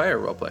Ice and Fire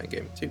role-playing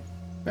game too.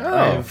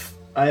 Oh.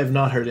 I have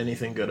not heard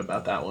anything good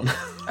about that one.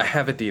 I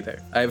haven't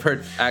either. I've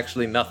heard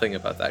actually nothing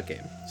about that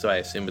game, so I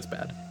assume it's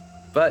bad.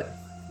 But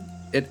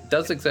it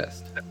does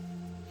exist.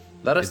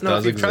 Let us It know if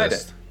does you've tried it.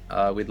 exist.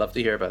 We'd love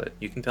to hear about it.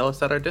 You can tell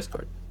us at our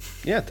Discord.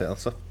 Yeah,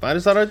 find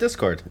us on our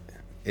Discord. Do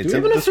It's we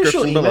have in an the description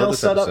official below email this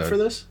set up episode. for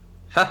this?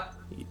 Ha!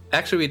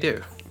 Actually, we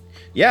do.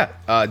 Yeah,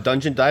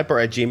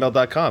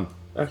 dungeondiaper@gmail.com.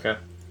 Okay.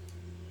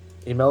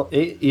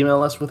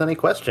 Email us with any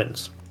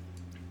questions.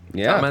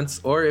 Yeah. Comments,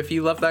 or if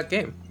you love that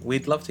game,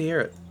 we'd love to hear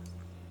it.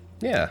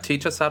 Yeah.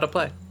 Teach us how to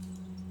play.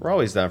 We're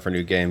always down for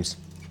new games.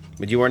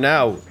 But you are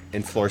now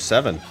in floor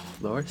 7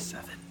 Floor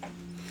 7.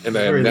 And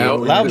I Very am now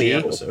low allow energy me-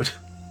 episode.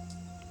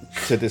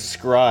 to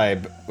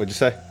describe. What'd you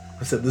say?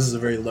 I said this is a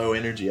very low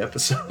energy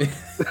episode.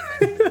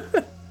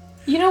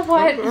 You know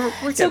what? We're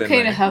It's getting okay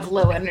to there. have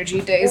low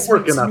energy days We're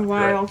once in a working up to it.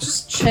 while.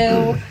 Just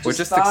chill. We're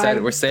just vibe,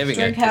 excited. We're saving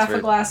drink it 'cause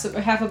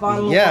half a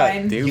bottle Yeah, of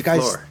wine. New You guys-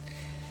 floor.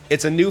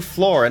 It's a new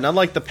floor, and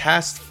unlike the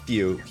past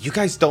few, you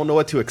guys don't know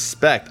what to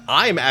expect.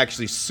 I'm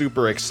actually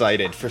super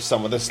excited for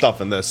some of the stuff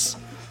in this.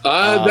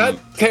 That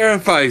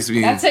terrifies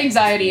me. That's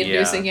anxiety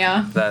inducing,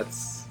 yeah.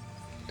 That's.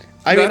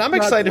 I mean, That's I'm not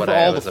excited what for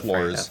I all the was afraid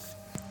floors. of.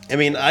 I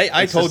mean,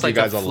 I It's told just you like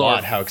guys a floor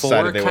lot how 4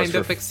 excited they was kind for.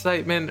 of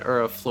excitement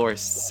or a floor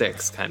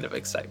 6 kind of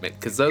excitement,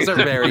 because those are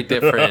very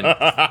different.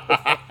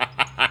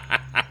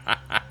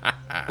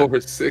 Over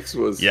 6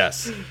 was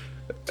Yes.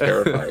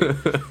 terrifying.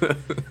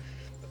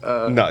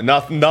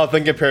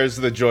 Nothing compares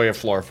to the joy of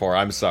floor 4.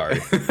 I'm sorry.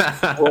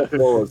 Floor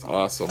 4 was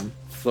awesome.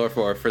 Floor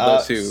 4, for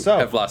those who so-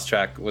 have lost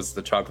track, was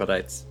the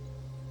Troglodytes.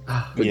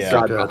 Yeah.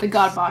 So good. The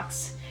God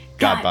Box.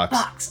 God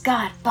Box.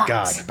 God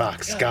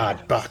Box.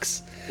 God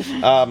box.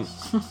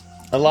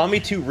 Allow me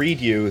to read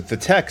you the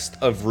text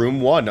of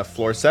Room 1 of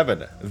Floor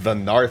 7, the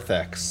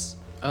Narthex.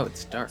 Oh,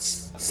 it's dark.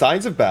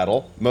 Signs of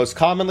battle, most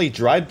commonly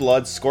dried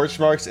blood, scorch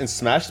marks, and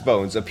smashed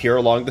bones, appear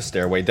along the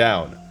stairway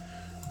down.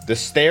 The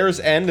stairs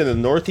end in the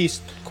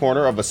northeast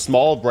corner of a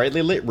small,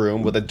 brightly lit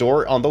room with a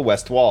door on the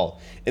west wall.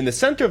 In the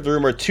center of the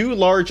room are 2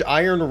 large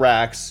iron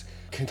racks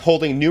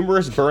holding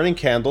numerous burning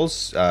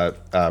candles.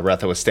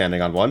 Retha was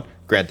standing on one.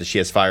 Granted, she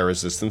has fire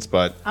resistance,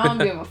 but I don't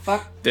give a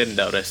fuck. Didn't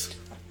notice.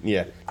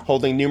 yeah,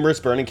 holding numerous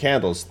burning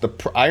candles. The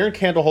iron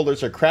candle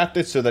holders are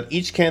crafted so that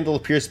each candle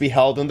appears to be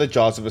held in the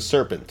jaws of a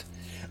serpent.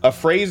 A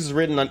phrase is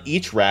written on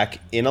each rack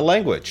in a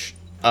language.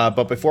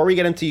 But before we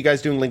get into you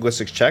guys doing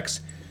linguistics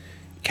checks,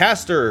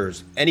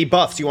 casters, any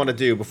buffs you want to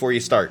do before you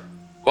start?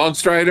 Bone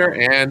Strider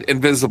and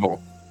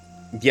Invisible.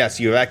 Yes,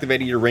 you have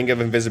activated your Ring of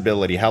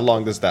Invisibility. How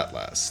long does that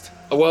last?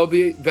 Well,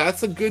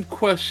 that's a good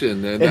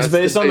question. And It's that's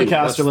based on the thing.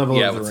 caster level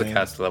yeah, of the what's the ring.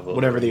 cast level?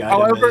 Whatever the item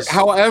However, is.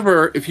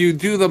 however, if you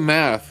do the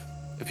math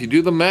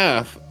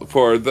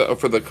for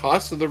the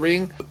cost of the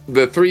ring,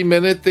 the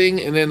 3-minute thing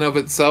in and of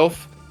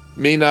itself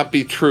may not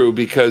be true,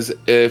 because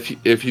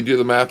if you do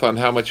the math on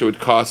how much it would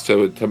cost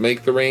to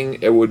make the ring,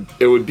 it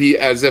would be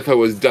as if it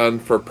was done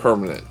for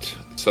permanent.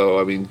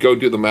 So I mean, go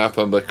do the math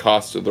on the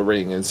cost of the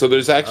ring, and so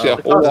there's actually a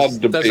whole lot of There's a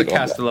debate on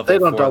cast that. level They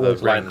don't for the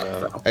always line ring,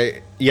 though. up, though.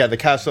 Yeah, the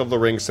cast of the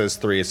ring says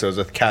 3, so it's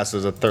a cast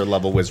as a 3rd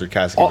level wizard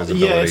casting Oh,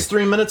 invisibility. yeah, it's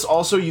 3 minutes.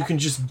 Also, you can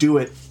just do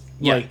it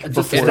like just-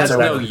 before It That's has it's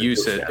no over.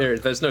 uses. Yeah.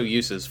 There's no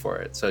uses for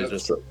it. So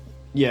just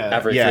Yeah,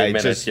 every Yeah, 3 it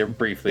minutes, just- you're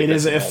briefly. it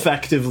is visible.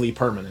 effectively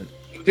permanent.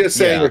 Just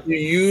saying, Yeah. if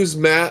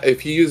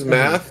you use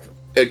math,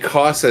 it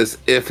costs as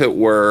if it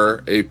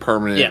were a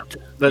permanent. Yeah.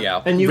 That-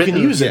 Yeah. And you can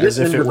written- use it as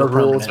if written it into were the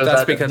rules permanent. so That's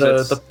that because the-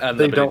 it's they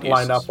unlimited don't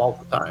line uses. up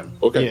all the time.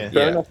 Okay. Yeah.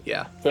 Fair enough.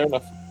 Yeah. Fair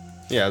enough.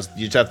 Yeah,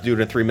 you just have to do it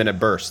in 3-minute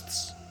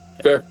bursts.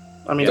 Fair.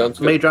 I mean, Sounds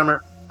good. Mage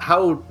Armor,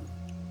 how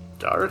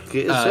dark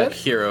is it?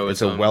 Hero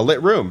It's is a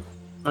well-lit room.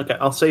 Okay,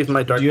 I'll save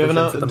my dark Do you have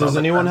vision enough? for the Does moment,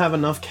 anyone then. have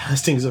enough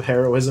castings of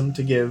heroism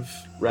to give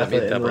me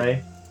Retha and double-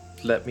 Ray?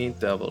 Let me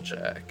double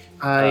check.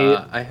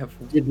 I I have.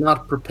 did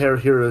not prepare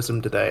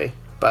heroism today,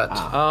 but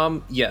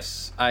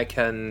Yes, I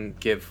can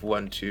give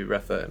one to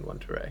Retha and one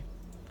to Ray.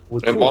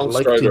 would And you Long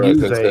like to Strider, as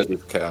use I said, a...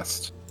 is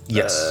cast.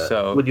 Yes.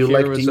 So would you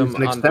like to use heroism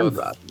an on extend both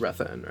rod?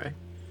 Retha and Ray?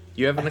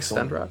 You have an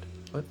Excellent. extend rod.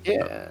 What?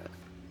 Yeah.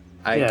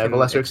 I Yeah, I have can a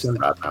lesser extend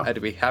rod now.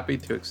 I'd be happy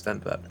to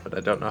extend that, but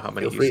I don't know how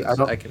many Feel free, uses I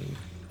don't- I can.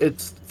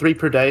 It's 3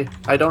 per day.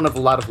 I don't have a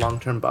lot of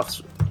long-term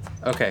buffs.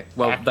 Okay,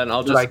 well then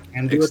I'll That just I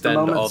can do at the extend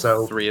moment, all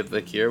so- 3 of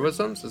the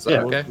heroisms. Is that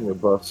Yeah. okay? The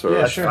buffs are Yeah,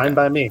 That's sure. fine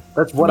by me.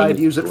 That's what I'd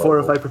use it for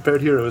if I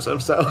prepared heroism,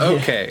 so...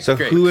 Okay. So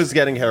great. who is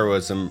getting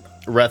heroism?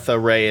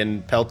 Retha, Ray,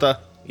 and Pelta?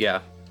 Yeah.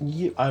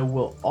 I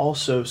will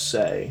also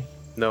say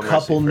No a mercy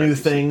couple for new NPC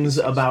things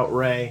pieces. about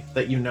Ray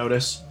that you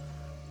notice.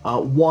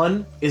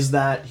 One is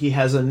that he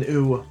has a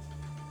new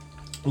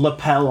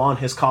lapel on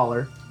his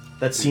collar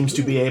that seems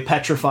to be a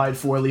petrified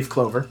four-leaf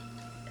clover.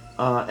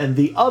 And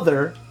the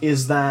other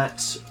is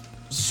that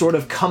sort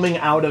of coming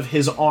out of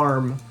his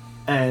arm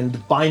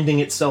and binding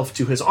itself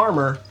to his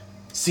armor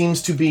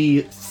seems to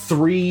be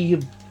 3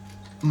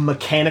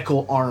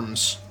 mechanical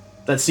arms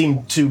that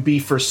seem to be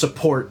for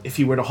support if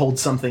he were to hold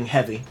something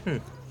heavy.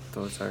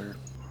 Those are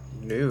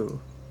new.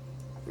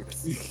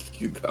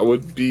 That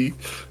would be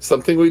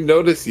something we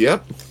notice.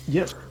 Yep.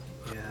 Yep.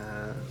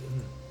 Yeah.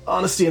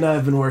 Honesty and I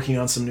have been working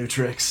on some new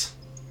tricks.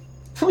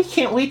 We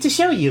can't wait to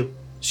show you.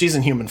 She's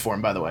in human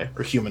form, by the way,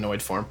 or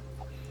humanoid form.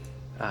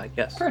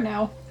 Yes. For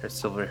now. Her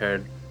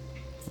silver-haired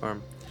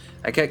form.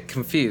 I get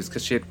confused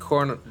because she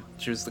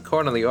was the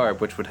corn on the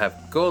orb, which would have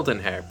golden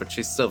hair, but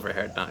she's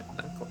silver-haired, not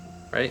golden,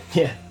 right?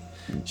 Yeah.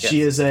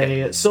 She is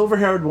a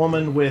silver-haired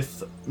woman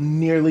with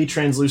nearly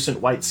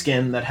translucent white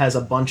skin that has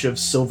a bunch of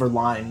silver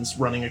lines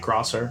running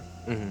across her.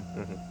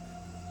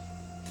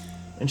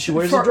 And she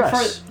wears a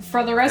dress.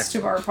 For the rest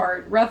of our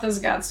part, Retha's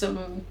got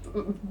some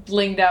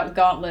blinged out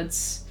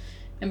gauntlets.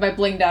 And by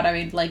blinged out, I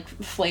mean, like,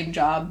 flame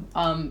job.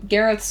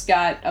 Gareth's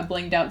got a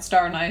blinged out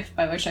star knife,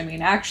 by which I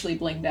mean actually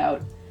blinged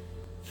out.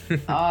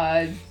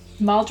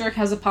 Maldrick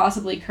has a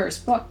possibly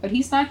cursed book, but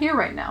he's not here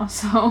right now,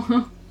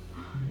 so...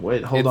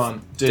 Wait, hold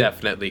on.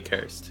 Definitely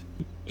cursed.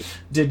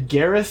 Did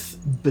Gareth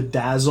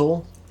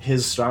bedazzle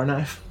his star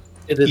knife?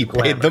 It is He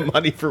paid the glamour.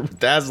 money for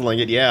dazzling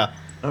it, yeah.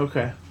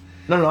 Okay.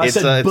 No, I It's,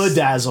 said it's-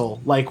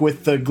 bedazzle, like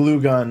with the glue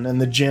gun and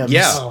the gems.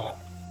 Yeah.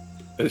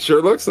 It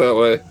sure looks that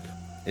way.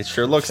 It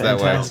sure looks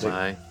Fantastic. Oh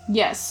my.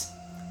 Yes.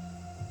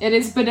 It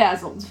is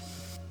bedazzled.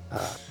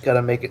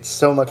 Gotta make it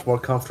so much more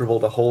comfortable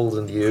to hold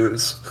and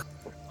use. that way.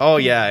 Oh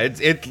yeah,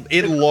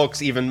 it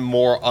looks even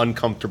more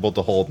uncomfortable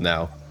to hold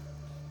now.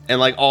 And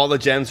like all the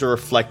gems are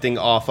reflecting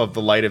off of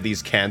the light of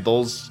these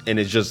candles, and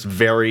it's just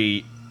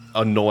very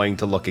annoying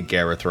to look at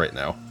Gareth right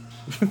now.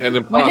 And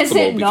impossible When is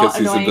it because not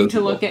he's annoying to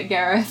invisible. look at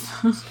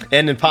Gareth?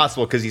 And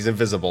impossible because he's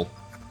invisible.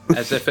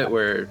 As if it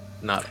were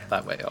not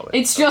that way always.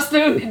 It's just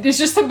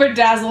the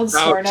bedazzled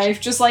sword Ouch.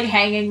 knife, just like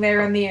hanging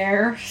there in the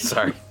air.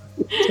 Sorry.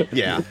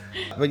 Yeah.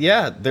 But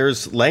yeah,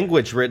 there's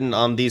language written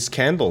on these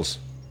candles.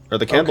 Or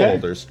the candle Okay.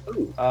 holders.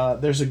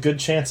 There's a good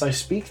chance I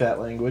speak that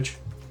language.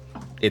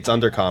 It's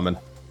undercommon.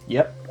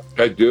 Yep.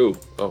 I do.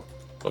 Oh,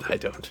 okay. I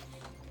don't.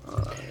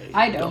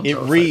 I don't. It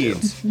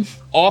reads,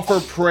 offer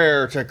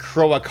prayer to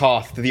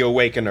Croakoth the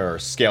Awakener,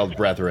 scaled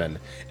brethren,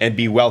 and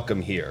be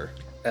welcome here.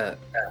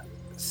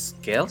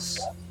 Scales?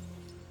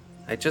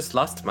 I just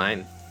lost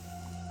mine.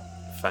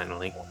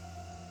 Finally.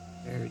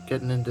 You're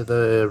getting into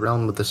the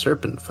realm of the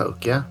serpent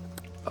folk, yeah?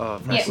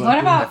 Oh, Yeah, what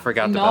about I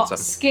forgot about not some.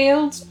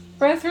 scaled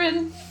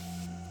brethren?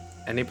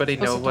 Anybody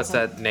know what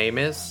that name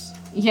is?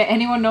 Yeah,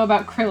 anyone know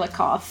about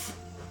Krylikoth?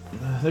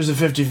 There's a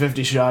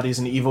 50-50 shot he's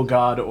an evil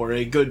god or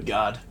a good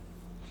god.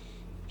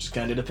 Just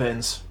kind of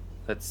depends.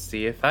 Let's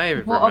see if I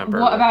What-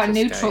 remember. what about this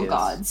neutral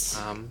guy is. gods?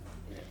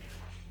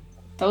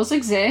 Those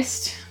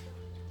exist.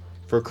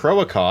 For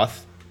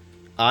Croakoth,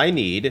 I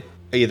need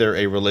either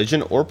a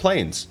religion or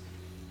planes.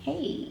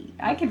 Hey,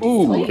 I can do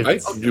Ooh, planes. I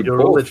can do Your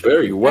both religion.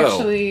 very well.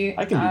 Actually,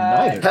 I can do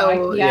neither.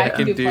 Hell, yeah, yeah. I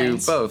can do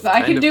planes. both, But I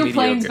kind can of do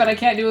planes, mediocre. but I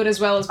can't do it as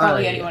well as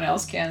probably yeah. anyone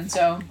else can.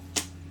 So,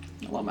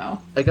 Lomo.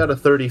 I got a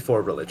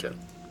 34 religion.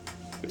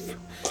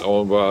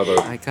 Oh, bother.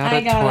 I got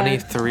a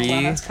 23.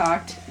 Well, that's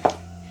cocked.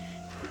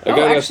 I Oh,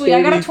 got actually, a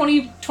I got a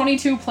 30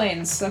 22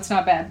 planes. That's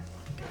not bad.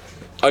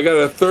 I got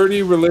a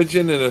 30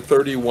 religion and a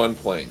 31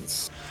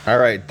 planes. All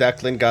right,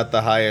 Declan got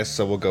the highest,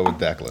 so we'll go with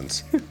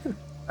Declan's.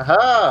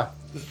 Aha!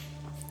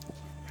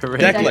 Hooray.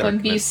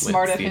 Declan. Be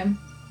smart at him.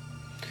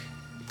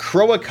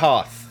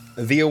 Croakoth,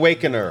 the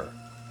Awakener,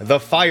 the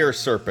Fire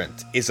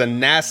Serpent, is a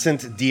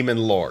nascent demon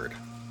lord.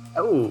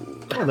 Oh.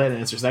 Well, that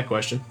answers that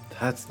question.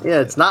 That's Yeah,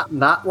 it's not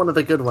one of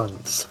the good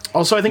ones.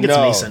 Also, I think it's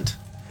No. nascent.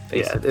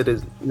 Yeah, it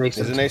is. Makes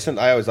Is it sense. nascent?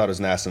 I always thought it was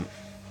nascent.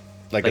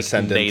 Like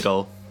ascendant.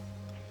 natal.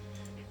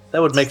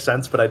 That would make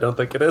sense, but I don't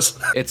think it is.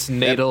 It's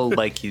natal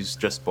like he's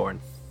just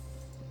born.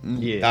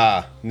 Yeah.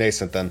 Ah,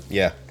 nascent then,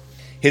 yeah.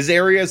 His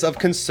areas of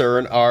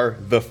concern are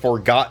the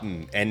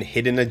forgotten and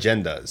hidden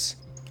agendas.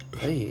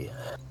 Hey.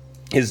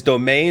 His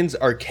domains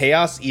are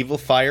chaos, evil,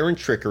 fire, and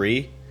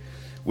trickery,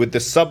 with the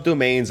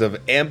subdomains of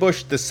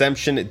ambush,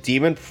 deception,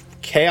 demon,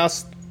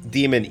 chaos,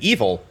 demon,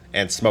 evil,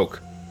 and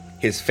smoke.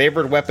 His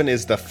favorite weapon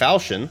is the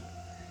falchion,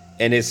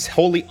 and his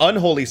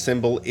unholy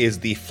symbol is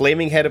the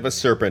flaming head of a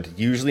serpent,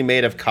 usually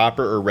made of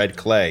copper or red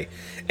clay.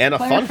 And a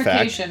fun fact.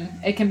 Clarification: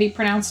 it can be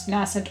pronounced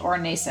nascent or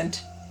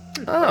nascent.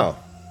 Oh,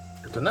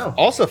 Good to know.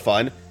 also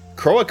fun.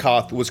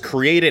 Croakoth was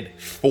created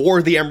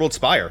for the Emerald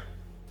Spire.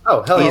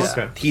 Oh, hell He's-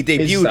 yeah. okay. He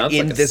debuted Sounds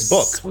in like a this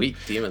book. Sweet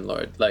demon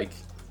lord. Like,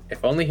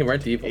 if only he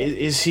weren't evil.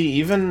 Is he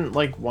even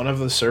like one of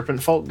the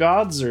serpent folk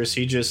gods, or is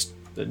he just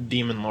the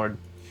demon lord?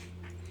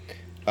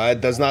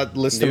 It does not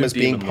list him New as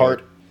being demon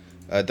part.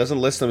 It doesn't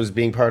list him as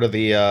being part of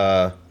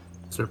the.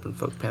 Serpent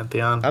folk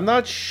pantheon. I'm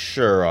not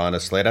sure,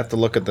 honestly. I'd have to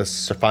look at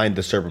this to find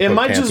the serpent. It Folk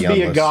might just Pantheon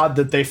be a list. god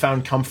that they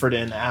found comfort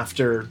in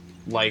after,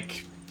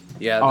 like,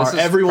 Yeah, this is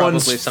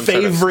everyone's probably some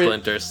sort of favorite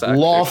Splinter sect or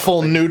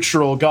lawful something.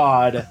 neutral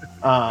god.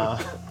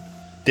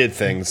 Did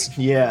things.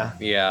 Yeah.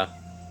 Yeah.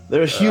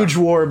 There's a huge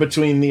war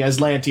between the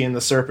Aslanti and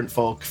the Serpent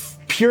Folk,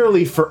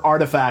 purely for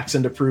artifacts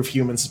and to prove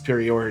human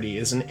superiority.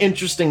 Is an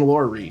interesting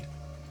lore read.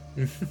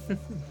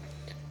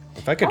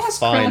 If I could How is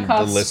find the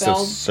Krelikoth list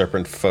spelled? of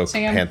Serpent Folk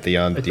Sam?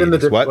 Pantheon It's in the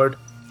deities. What? Discord.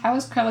 How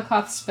is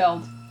Krelikoth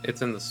spelled?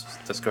 It's in the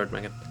Discord,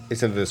 Megan.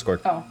 It's in the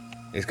Discord. Oh.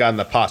 It's got an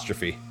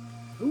apostrophe.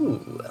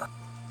 Ooh.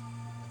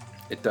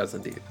 It does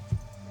indeed.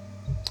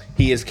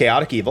 He is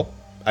chaotic evil.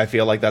 I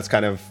feel like that's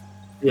kind of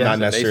Yeah, not he's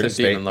a necessary to Nathan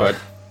state, Demon Lord.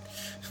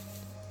 but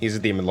he's a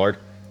demon lord.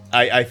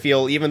 I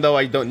feel even though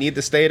I don't need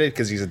to state it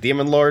because he's a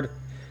demon lord,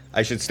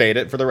 I should state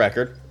it for the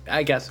record.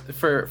 I guess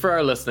for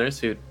our listeners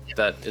who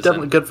that Definitely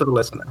isn't good for the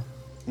listener.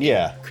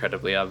 Yeah.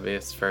 incredibly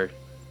obvious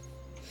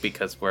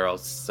because we're all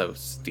so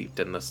steeped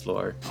in this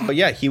lore. But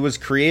yeah, he was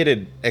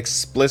created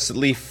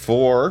explicitly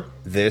for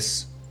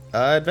this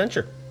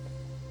adventure.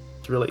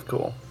 It's really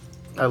cool.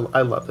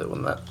 I love it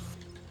when that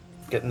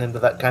getting into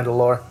that kind of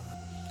lore.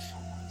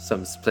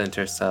 Some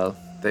Splinter Cell.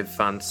 They've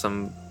found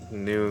some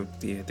new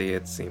deity,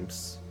 it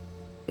seems.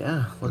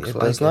 Yeah, looks It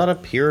like does not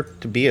appear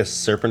to be a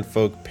serpent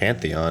folk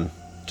pantheon.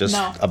 Just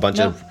No. a bunch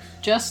no, of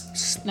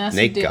just nasty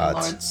snake demon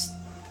gods. lords.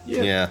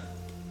 yeah.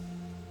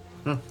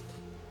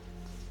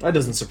 That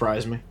doesn't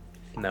surprise me.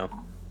 No.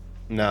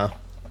 No.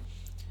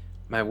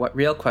 My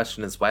real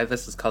question is why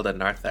this is called a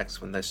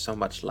Narthex when there's so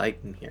much light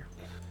in here.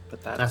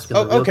 But that's Asking the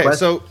Oh, real okay.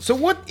 question. So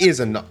what is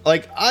a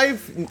like?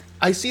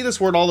 I see this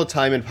word all the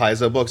time in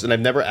Paizo books, and I've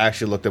never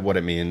actually looked at what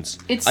it means.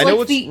 It's I know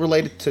like it's the-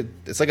 related to.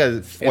 It's like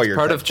a foyer. it's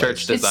part type of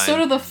church place. design. It's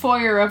sort of the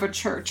foyer of a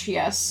church,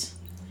 yes.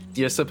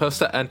 You're supposed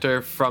to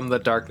enter from the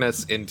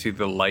darkness into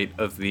the light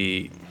of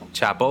the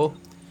chapel.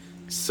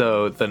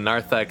 So the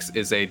Narthex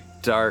is a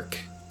dark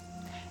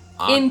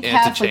In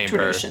Catholic antechamber.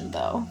 tradition,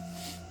 though.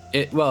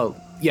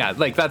 Yeah,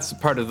 like that's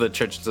part of the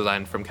church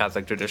design from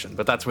Catholic tradition,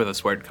 but that's where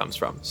this word comes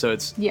from. So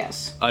it's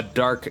Yes. a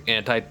dark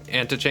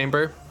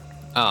antechamber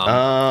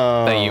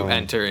Oh. that you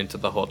enter into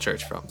the whole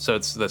church from. So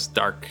it's this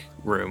dark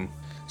room,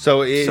 So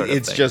sort of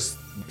it's thing. just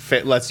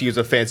let's use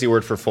a fancy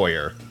word for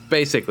foyer.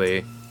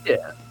 basically. Yeah.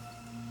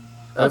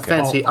 A Okay.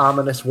 fancy,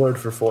 ominous word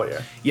for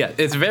foyer. Yeah,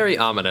 it's very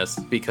ominous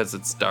because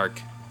it's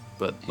dark,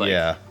 but like,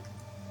 yeah,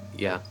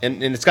 yeah,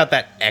 and it's got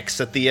that X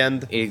at the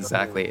end.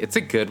 exactly. It's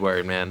a good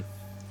word, man.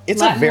 It's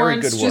Latin a very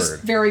words good just word.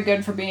 very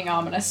good for being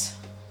ominous.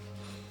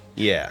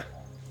 Yeah,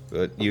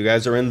 but you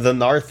guys are in the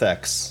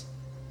Narthex.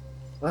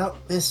 Well,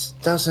 this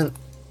doesn't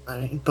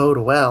bode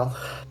well.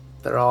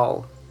 They're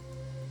all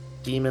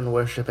demon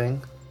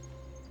worshipping.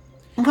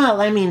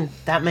 Well, I mean,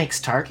 that makes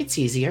targets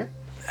easier.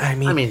 I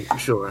mean,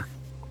 sure.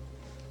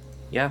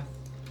 Yeah,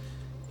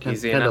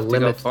 easy Kinda enough to go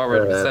limits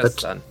forward with the- this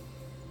the- then.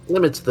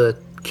 Limits the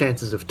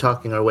chances of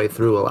talking our way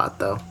through a lot,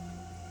 though.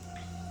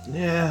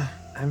 Yeah.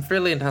 I'm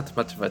really not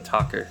much of a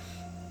talker.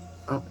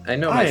 Oh, I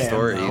know I my am,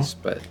 stories,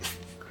 but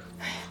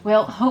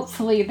Well,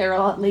 hopefully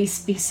there'll at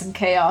least be some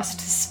chaos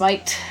to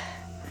smite.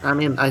 I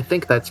mean, I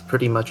think that's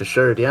pretty much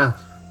assured, yeah.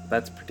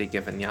 that's pretty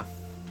given, yeah.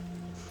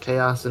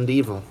 Chaos and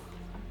evil.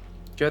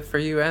 Good for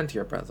you and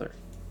your brother.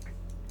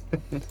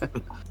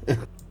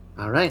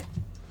 All right.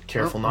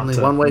 Careful Well, not only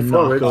to one way knock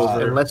forward,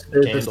 over unless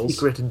there's candles. a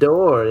secret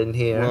door in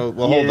here.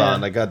 Well, hold Yeah.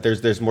 on.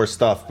 there's more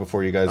stuff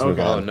before you guys move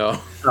Okay. on.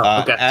 Oh no.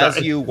 Okay, As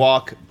sorry. you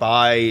walk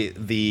by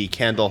the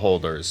candle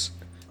holders,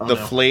 the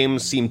no.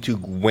 flames seem to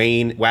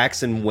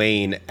wax and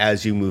wane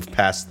as you move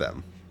past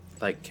them.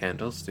 Like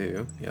candles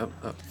do. Yep.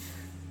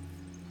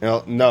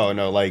 Oh.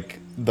 No, like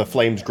the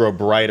flames grow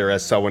brighter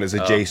as someone is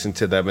adjacent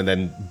to them, and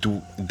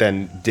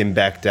then dim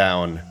back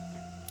down,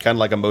 kind of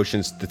like a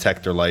motions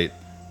detector light.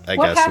 I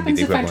What guess would be happens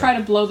the if I equivalent. try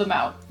to blow them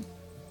out?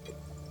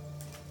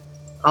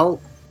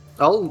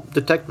 I'll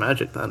detect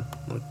magic then.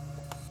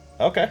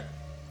 Okay,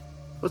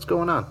 What's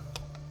going on?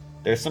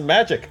 there's some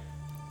magic.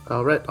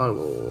 All right, I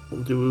will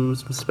do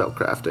some spell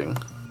crafting.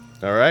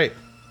 All right.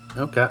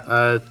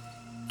 Okay,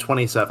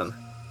 27.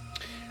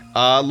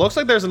 Looks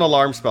like there's an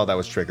alarm spell that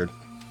was triggered.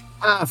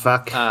 Ah,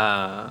 fuck.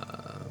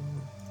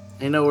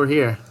 I know we're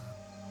here.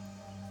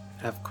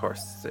 Of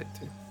course they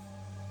do.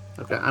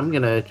 Okay, I'm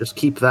gonna just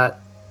keep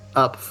that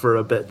up for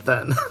a bit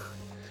then.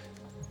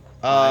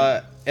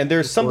 And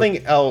there's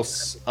something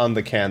else on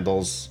the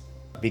candles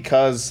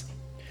because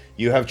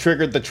you have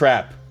triggered the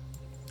trap,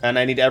 and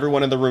I need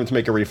everyone in the room to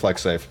make a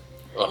reflex save.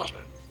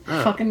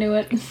 Fucking knew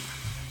it.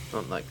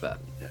 Don't like that.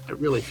 I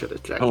really should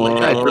have checked. Oh,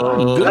 Like,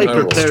 I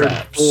good prepared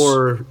traps.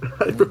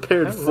 I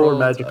prepared I 4 rolled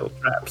magical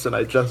traps, and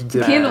I just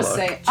did. Candles luck.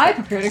 say, I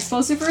prepared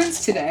explosive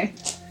runes today.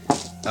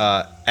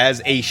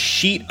 As a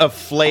sheet of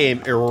flame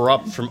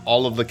erupts from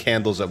all of the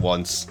candles at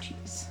once.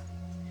 Jeez.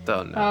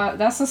 Don't know.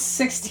 That's a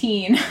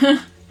 16.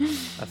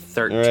 A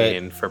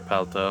 13 for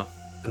Pelto.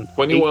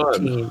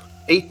 21.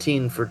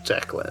 18 for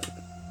Jacqueline.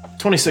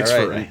 26 All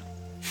for right. Ray.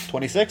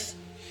 26?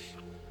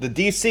 The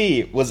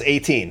DC was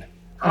 18.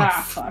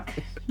 Ah, fuck.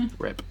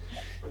 Rip.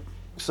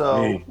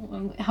 So,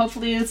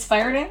 Hopefully it's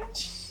fire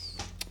damage?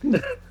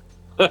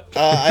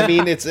 I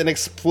mean, it's an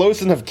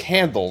explosion of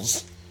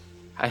candles.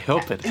 I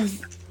hope it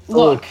is.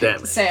 Look,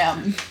 damn it.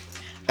 Sam.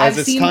 As I've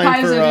it's seen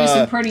time for, Paizo do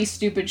some pretty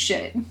stupid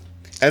shit.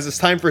 As it's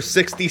time for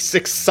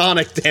 66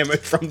 sonic damage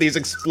from these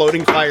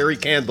exploding fiery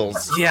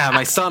candles. Yeah,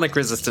 my sonic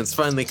resistance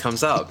finally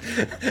comes out.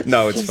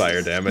 No, it's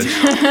fire damage.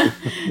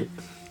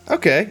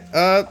 Okay,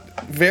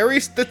 very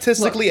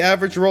statistically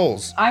average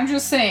rolls. I'm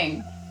just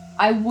saying,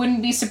 I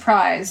wouldn't be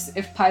surprised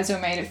if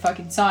Paizo made it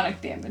fucking sonic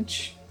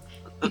damage.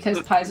 Because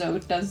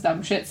Paizo does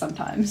dumb shit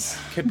sometimes.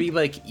 Could be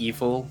like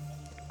evil,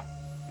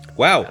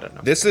 Wow, don't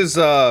know. this is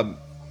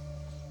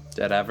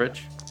dead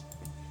average.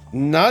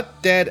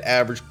 not dead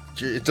average.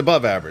 It's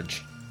above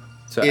average.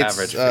 So It's,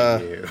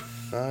 average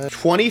for you.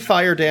 20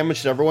 fire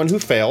damage to everyone who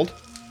failed,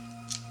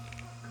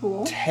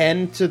 Cool.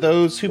 10 to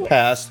those who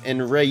passed,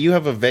 and Ray, you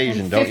have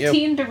evasion, And don't you?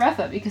 15 to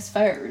Retha because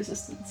fire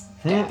resistance.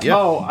 Yep.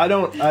 Oh, I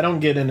don't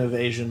get an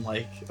evasion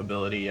like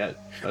ability yet.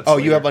 That's Oh,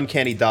 you later. have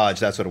uncanny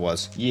dodge. That's what it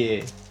was.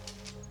 Yeah,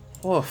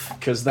 Oof.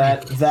 because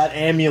that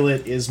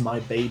amulet is my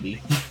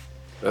baby.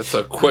 That's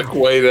a quick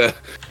way to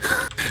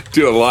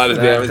do a lot of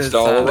damage to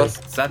all of us.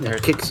 That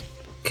hurt.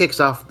 Kicks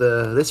off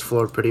this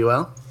floor pretty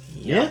well.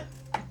 Yeah.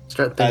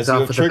 Start things As you off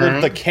have with a triggered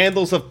bang. the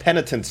Candles of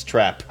Penitence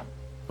trap.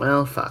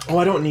 Well, fuck. Oh,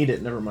 I don't need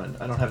it. Never mind.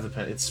 I don't have the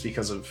pen. It's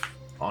because of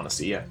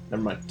honesty. Yeah.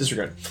 Never mind.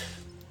 Disregard.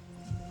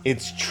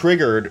 It's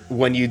triggered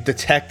when you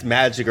detect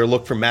magic or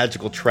look for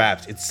magical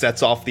traps. It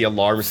sets off the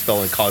alarm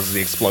spell and causes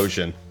the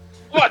explosion.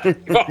 What?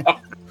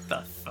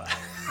 The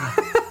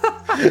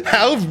fuck?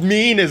 How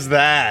mean is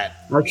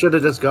that? I should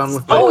have just gone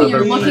with my Oh, other you're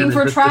plan looking and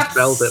for just traps?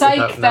 dispelled it Psych,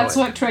 without that's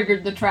knowing. what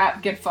triggered the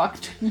trap. Get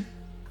fucked.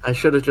 I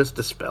should have just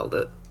dispelled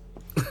it.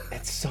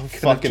 It's so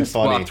fucking Just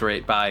funny. walked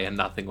right by and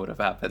nothing would have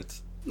happened.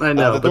 I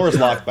know. The but door's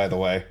locked, by the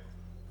way.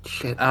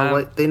 Shit.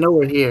 They know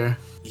we're here.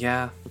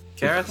 Yeah.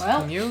 Gareth,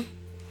 Well. can you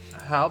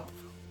help?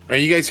 Are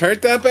you guys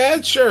hurt that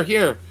bad? Sure,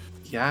 here.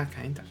 Yeah,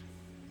 kind of.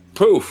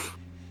 Poof.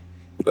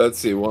 Let's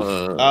see, one.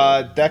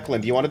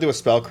 Declan, do you want to do a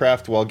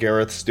spellcraft while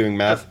Gareth's doing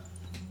math?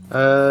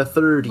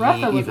 30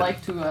 Retha would even.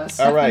 like to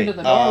step All right. into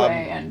the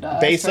doorway and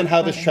Based start on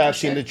how this pointing trap at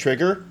seemed to shit.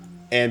 trigger,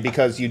 and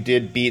because you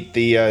did beat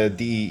the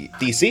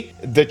DC,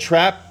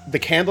 the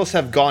candles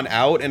have gone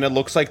out, and it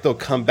looks like they'll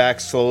come back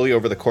slowly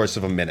over the course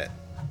of a minute.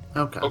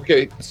 Okay.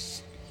 Okay. you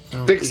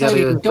 6 gotta-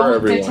 for Don't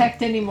everyone.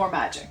 detect any more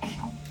magic.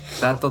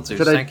 That'll do.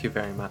 Should I- Thank you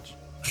very much.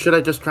 Should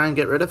I just try and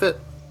get rid of it?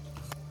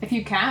 If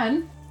you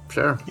can.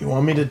 Sure. You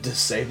want me to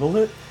disable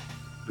it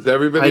Is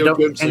everybody I don't-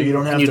 okay? so you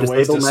don't Can have you to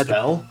waste a disable magic-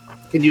 spell?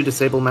 Can you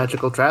disable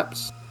magical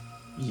traps?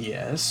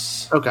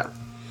 Yes. Okay.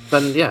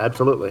 Then yeah,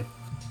 absolutely.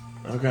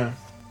 Okay.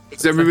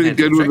 Is everybody It's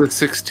a good with trick. a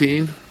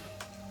 16?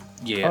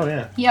 Yeah. Oh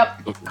yeah.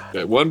 Yep.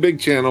 Okay, one big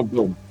channel,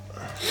 boom.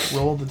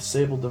 Roll the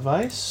disabled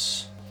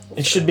device.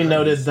 It should be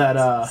noted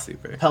that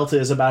Super. Pelta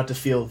is about to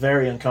feel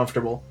very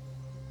uncomfortable.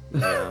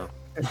 Yeah.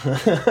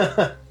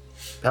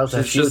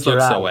 Pelta, She shoot just your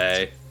looks eye.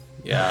 away.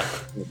 Yeah.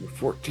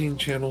 14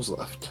 channels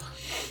left.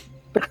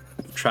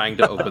 Trying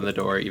to open the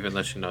door even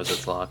though she knows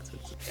it's locked.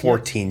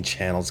 14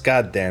 channels.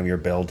 God damn your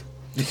build.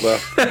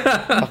 Left.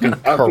 Fucking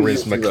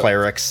charisma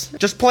clerics.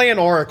 Just play an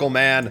oracle,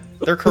 man.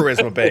 They're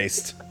charisma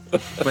based.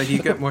 But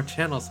you get more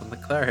channels than the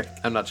cleric.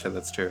 I'm not sure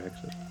that's true,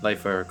 actually.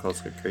 Life oracles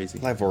get crazy.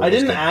 Live I oracles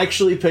didn't don't-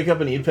 actually pick up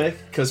an epic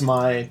because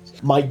my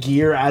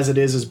gear as it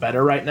is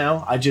better right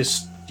now. I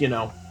just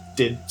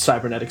did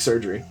cybernetic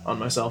surgery on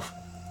myself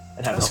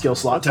and have a skill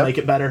slot to okay. make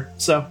it better.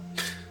 So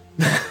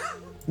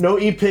no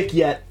epic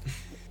yet.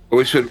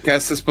 We should have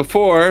cast this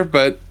before,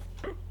 but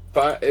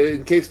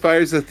in case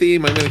fire's a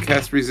theme, I'm going to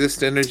cast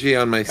resist energy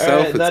on All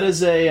myself. right, that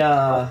is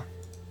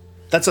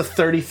that's a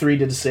 33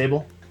 to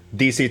disable.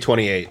 DC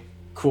 28.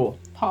 Cool.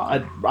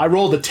 Pod. I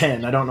rolled a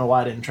 10. I don't know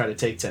why I didn't try to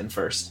take 10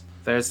 first.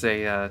 There's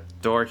a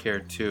door here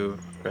too,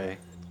 Ray.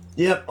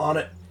 Yep, on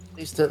it. At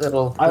least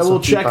it'll- I this'll will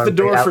keep check our the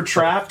door way for out.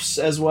 traps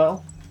as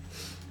well.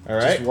 All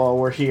Just right. while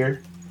we're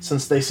here,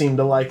 since they seem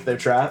to like their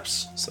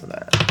traps. So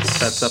that's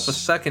Sets up a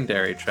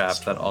secondary trap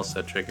that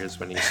also triggers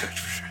when you search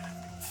for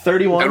traps.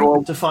 31 And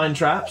we'll- to find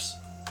traps.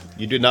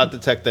 You do not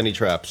detect any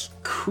traps.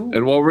 Cool.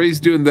 And while Ray's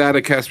doing that,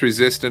 I cast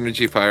resist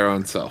energy fire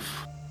on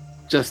self.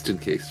 Just in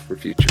case for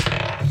future.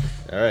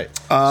 All right.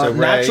 Natural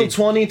Ray,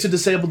 20 to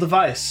disable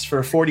device for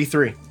a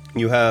 43.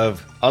 you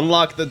have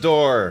unlocked the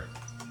door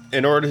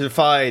in order to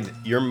find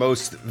your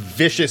most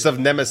vicious of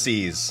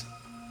nemesis.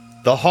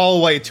 The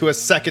hallway to a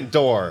second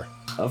door.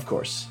 Of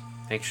course.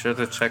 Make sure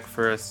to check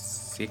for a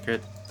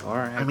secret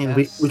door. I mean,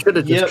 we guess. should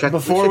have just Yep, checked.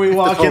 before should we check this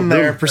walk whole in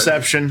there, room.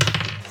 perception.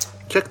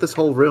 Check this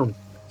whole room.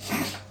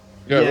 Yeah,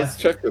 Yeah, let's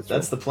check this.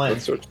 that's one. the plan.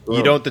 Let's search the You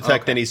room. don't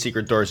detect Okay. any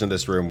secret doors in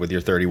this room with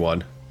your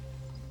 31.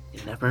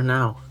 You never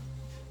know.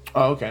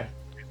 Oh, okay.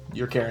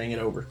 You're carrying it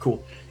over.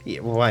 Cool. Yeah,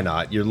 well, why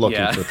not? You're looking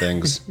Yeah. for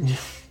things.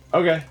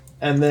 Okay.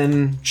 And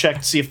then check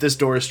to see if this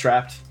door is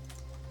trapped.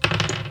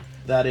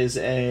 That is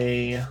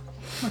a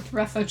With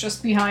Retha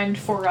just behind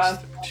for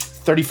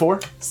 34.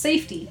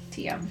 safety,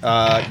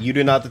 TM. You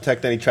do not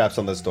detect any traps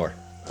on this door.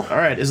 All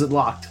right. Is it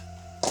locked?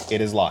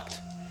 It is locked.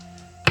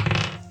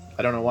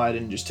 I don't know why I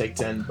didn't just take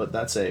 10, but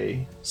that's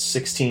a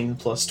 16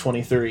 plus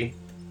 23.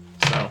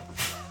 So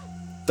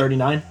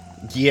 39.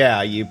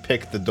 Yeah, you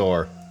pick the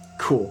door.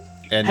 Cool.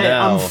 And Hey,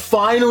 now, I'm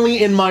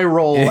finally in my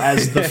role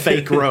as the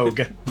fake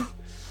rogue.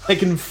 I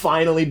can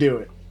finally do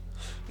it.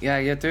 Yeah,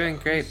 you're doing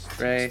great,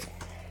 Ray.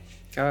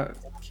 Go,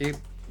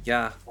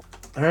 yeah.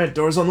 All right,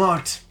 door's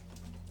unlocked.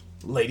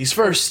 Ladies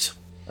first.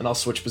 And I'll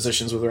switch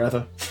positions with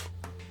Retha.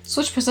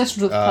 Switch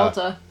positions with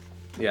Pelta.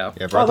 Yeah.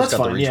 yeah, Bronto's that's got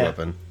the fine, reach yeah.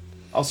 weapon.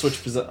 I'll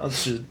switch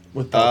positions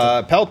with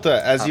Pelta.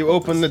 Pelta, as you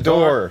open the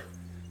door,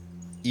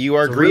 you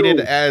are greeted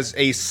as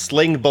a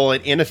sling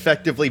bullet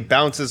ineffectively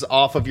bounces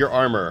off of your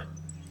armor.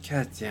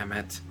 God damn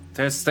it.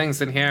 There's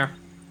things in here.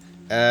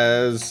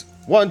 As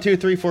 1, 2,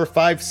 3, 4,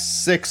 5,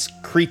 6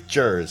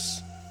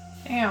 creatures.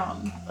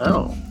 Damn.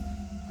 Oh.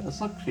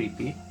 Those look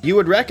creepy. You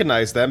would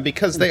recognize them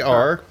because they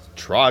are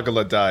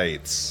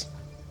troglodytes.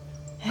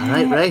 All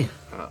right, Ray.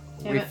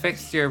 Damn We it.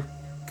 fixed your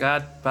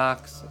god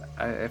box.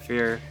 If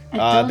you're...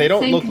 They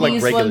don't think look like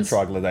these regular ones-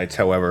 troglodytes,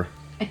 however.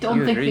 I don't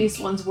You think agree. these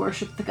ones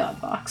worship the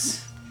god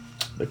box.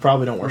 They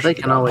probably don't They worship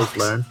can the always box.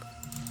 learn.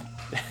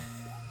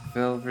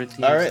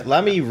 Velveteen. All right,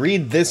 let me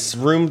read this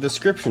room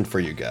description for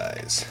you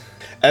guys.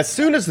 As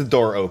soon as the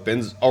door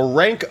opens, a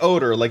rank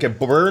odor like a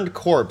burned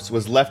corpse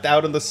was left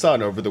out in the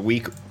sun over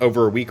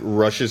a week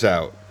rushes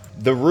out.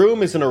 The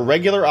room is an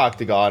irregular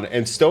octagon,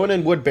 and stone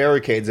and wood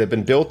barricades have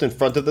been built in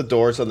front of the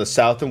doors on the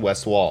south and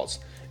west walls.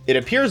 It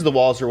appears the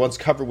walls were once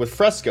covered with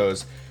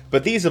frescoes,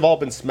 but these have all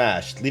been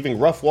smashed, leaving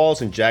rough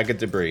walls and jagged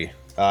debris.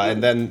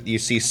 And then you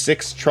see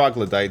 6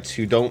 troglodytes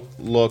who don't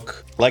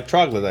look like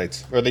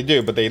troglodytes. Or they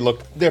do, but they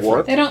look different.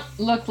 What? They don't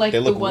look like They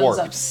the look ones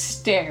warped.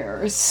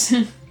 upstairs.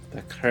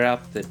 They're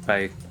corrupted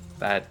by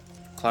that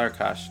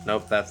Clarkosh.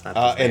 Nope, that's not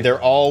his And name.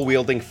 they're all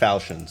wielding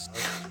falchions.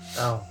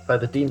 Oh, by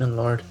the Demon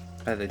Lord.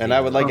 By the And I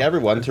would like Oh.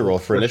 everyone to roll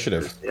for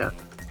initiative. Yeah.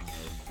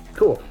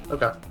 Cool.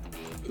 Okay.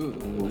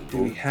 Ooh, do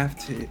we have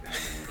to...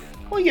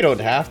 Well, you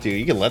don't have to.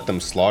 You can let them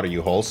slaughter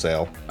you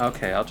wholesale.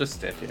 Okay, I'll just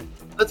stand here.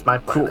 That's my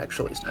plan, Cool.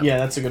 actually. Stan. Yeah,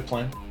 that's a good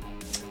plan.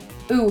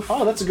 Oof.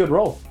 Oh, that's a good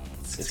roll.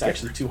 It's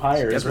actually 2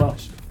 higher as well.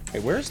 Hey,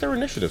 where's their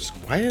initiatives?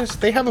 Why is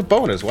they have a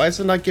bonus? Why is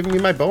it not giving me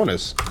my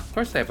bonus? Of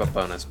course they have a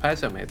bonus.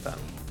 Paizo made them.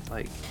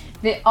 Like,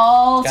 They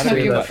all gotta took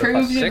be what,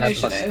 improved +6,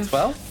 initiative.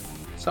 +12?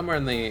 Somewhere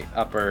in the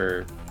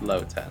upper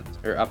low 10s.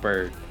 Or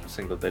upper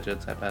single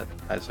digits, I bet.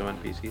 Paizo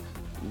and PCs.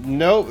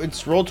 No,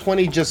 it's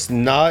Roll20 just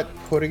not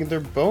putting their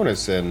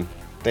bonus in.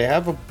 They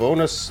have a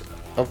bonus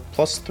of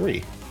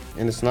 +3,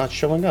 and it's not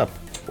showing up.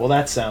 Well,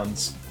 that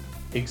sounds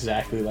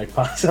exactly like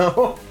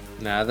Pazo.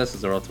 Nah, this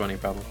is a roll 20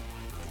 problem.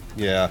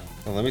 Yeah.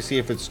 Well, let me see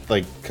if it's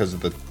like because of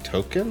the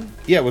token.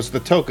 Yeah, it was the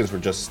tokens were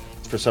just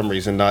for some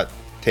reason not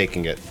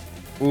taking it.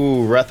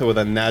 Ooh, Retha with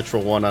a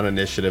natural 1 on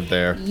initiative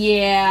there.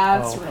 Yeah,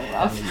 it's Oh, real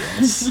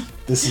rough.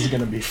 This is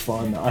gonna be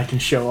fun. I can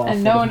show off.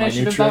 And no one of my new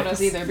initiative tricks.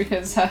 bonus either,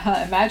 because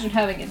imagine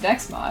having a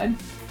dex mod.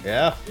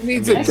 Yeah. Who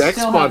needs I a dex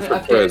still mod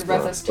haven't for upgraded charisma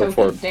Retha's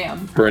before token,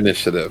 damn. for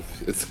initiative?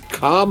 It's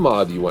com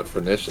mod you want for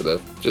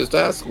initiative. Just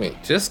ask me.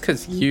 Just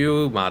because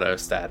you motto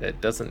stat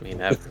it doesn't mean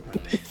everyone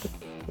did.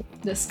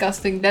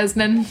 Disgusting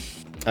Desmond.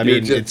 I You're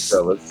mean, just it's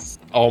jealous.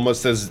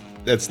 almost as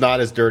it's not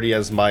as dirty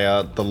as my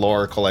the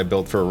Loracle I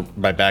built for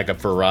my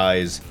backup for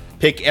Rise.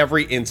 Pick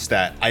every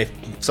instat. I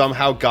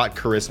somehow got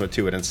charisma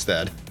to it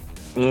instead.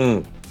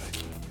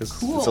 It's a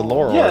Cool.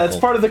 lore Yeah, oracle. that's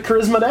part of the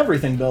charisma to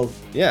everything build.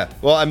 Yeah.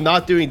 Well, I'm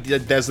not doing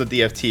Desna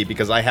DFT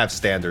because I have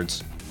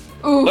standards.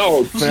 Oof.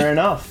 No, Fair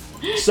enough.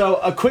 So,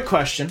 a quick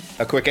question: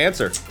 A quick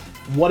answer.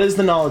 what is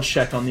the knowledge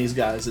check on these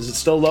guys? Is it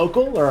still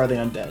local or are they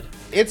undead?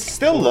 It's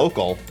still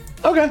local.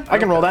 Okay, I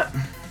can roll that.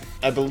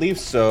 I believe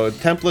so.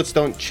 Templates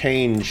don't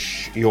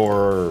change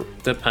your.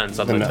 Depends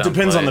on the Depends template.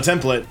 Depends on the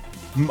template.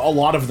 A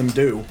lot of them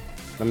do.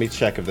 Let me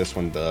check if this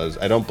one does.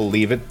 I don't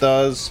believe it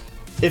does.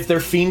 If they're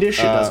fiendish,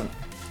 it doesn't.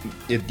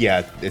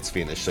 Yeah, it's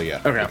fiendish, so yeah,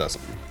 Okay. it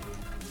doesn't.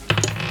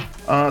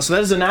 So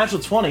that is a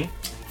natural 20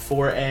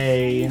 for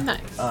a Nice.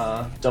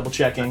 double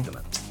checking.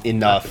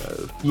 Enough.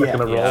 Yeah,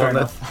 gonna roll fair on that.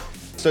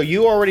 enough. So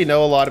you already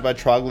know a lot about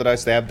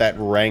troglodytes. They have that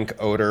rank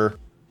odor.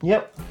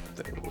 Yep.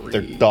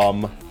 They're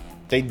dumb.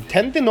 They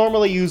tend to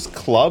normally use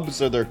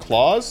clubs or their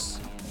claws.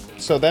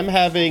 So them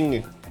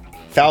having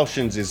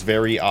falchions is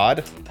very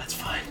odd. That's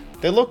fine.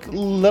 They look a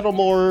little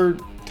more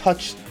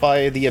touched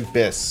by the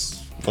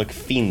abyss, like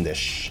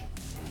fiendish.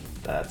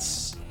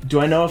 That's. Do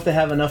I know if they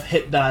have enough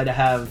hit die to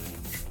have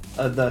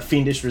the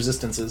fiendish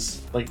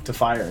resistances, like to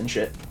fire and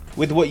shit?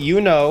 With what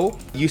you know,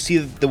 you see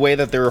the way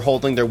that they're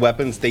holding their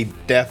weapons, they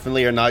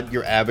definitely are not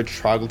your average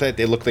troglodyte.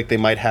 They look like they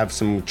might have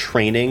some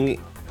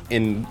training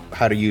in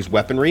how to use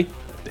weaponry.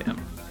 Damn.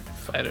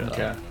 Fighter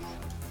Okay. level.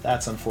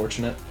 That's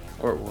unfortunate.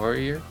 Or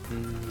warrior?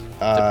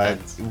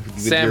 With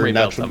Sam your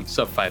rebuilt natural- them,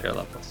 so fighter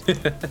levels.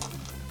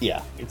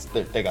 Yeah,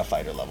 they got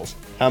fighter levels.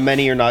 How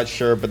many you're not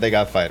sure, but they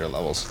got fighter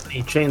levels.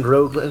 Any chained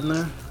rogue in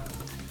there?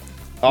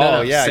 Oh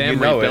No, yeah, Sam you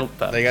know rebuilt it.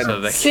 them, They got so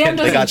they Sam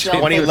they doesn't got jump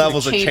 20 as a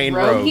levels of chain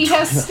rogue. He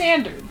has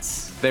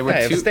standards. They were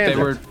Yeah, two, it's they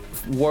standard. were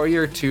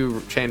warrior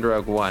 2, chained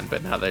rogue 1,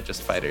 but now they're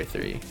just fighter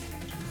 3.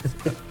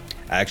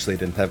 I actually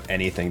didn't have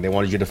anything. They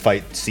wanted you to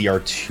fight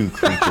CR2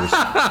 creatures.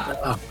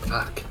 Oh,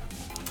 fuck.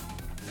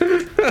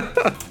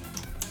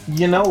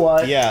 You know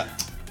what? Yeah,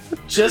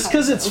 Just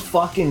because it's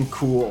fucking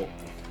cool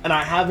and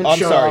I haven't I'm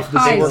shown sorry, off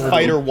this. they were Paizo.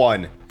 Fighter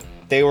 1.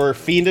 They were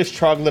Fiendish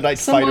Troglodyte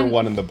Fighter Someone-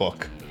 1 in the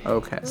book.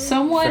 Okay.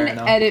 Someone Fair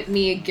enough. edit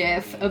me a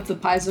gif of the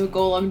Paizo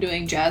Golem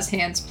doing jazz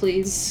hands,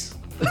 please.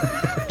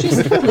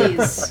 Just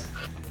please.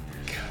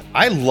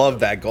 I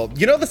love that gold.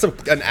 You know that's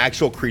an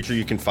actual creature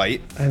you can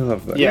fight? I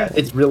love that. Yeah,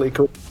 it's really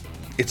cool.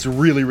 It's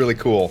really, really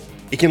cool.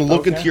 It can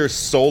look Okay. into your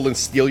soul and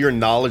steal your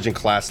knowledge and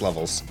class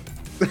levels.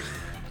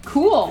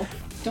 Cool.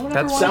 Don't ever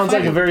That wanna Sounds fight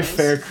like a with very those.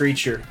 fair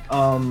creature. It's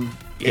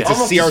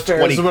Almost a as fair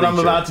CR20 as what I'm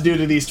creature. about to do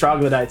to these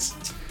troglodytes.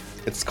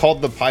 It's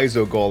called the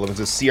Paizo Golem. It's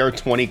a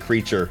CR20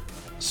 creature.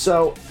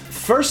 So,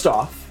 first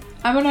off,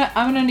 I'm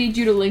gonna need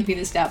you to link me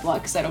the stat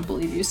block because I don't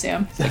believe you,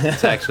 Sam.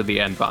 It's actually the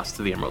end boss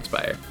to the Emerald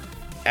Spire.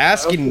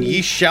 Ask and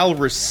ye shall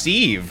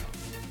receive.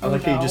 I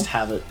like how you no. just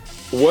have it.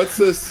 What's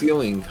the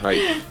ceiling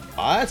height?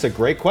 That's a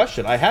great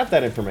question. I have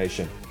that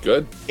information.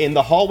 Good. In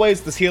the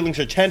hallways, the ceilings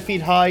are 10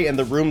 feet high, and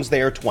the rooms,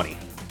 they are 20.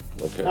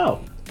 Okay.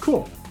 Oh,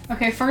 cool.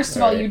 Okay, first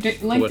of all, you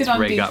linked What's it on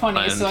Ray got D20,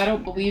 planned? so I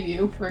don't believe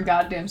you for a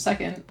goddamn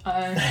second.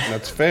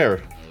 That's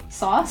fair.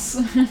 Sauce?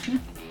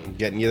 I'm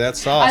getting you that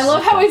sauce. I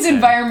love how its Okay.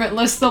 environment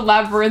lists the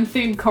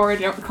labyrinthine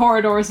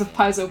corridors of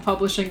Paizo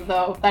Publishing,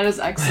 though. That is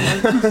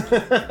excellent.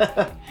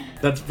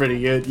 That's pretty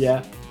good,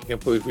 yeah.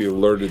 Can't believe we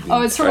alerted the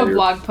Oh, it's from a entire-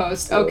 blog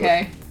post.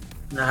 Okay,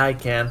 I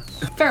can.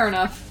 fair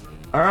enough.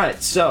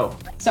 Alright, so,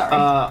 Sorry.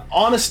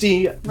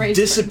 Honesty Raise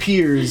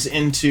disappears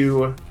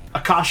into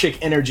Akashic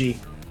energy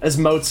as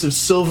motes of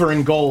silver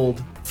and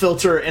gold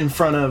filter in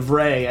front of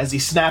Ray as he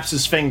snaps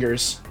his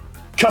fingers.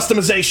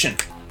 Customization!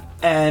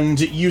 And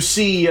you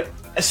see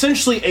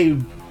essentially a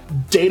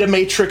data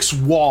matrix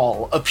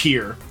wall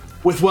appear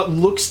with what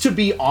looks to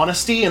be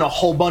Honesty in a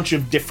whole bunch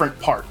of different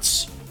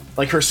parts,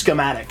 like her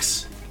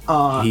schematics.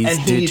 He's And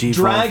he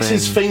drags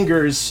his digivolving.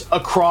 fingers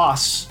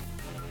across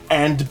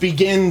and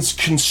begins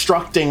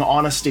constructing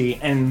Honesty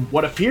and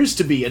what appears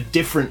to be a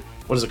different,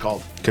 what is it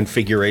called?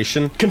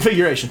 Configuration.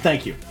 Configuration,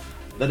 thank you.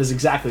 That is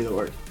exactly the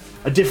word.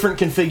 A different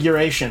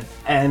configuration,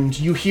 and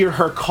you hear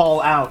her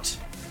call out,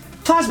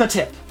 Plasma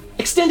tip,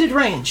 extended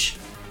range,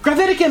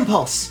 gravitic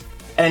impulse.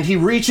 And he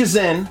reaches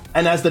in,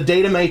 and as the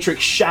data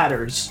matrix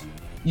shatters,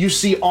 you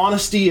see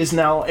Honesty is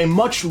now a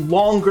much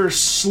longer,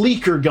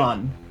 sleeker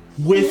gun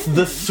with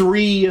the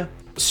three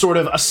sort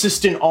of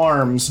assistant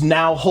arms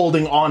now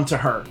holding on to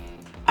her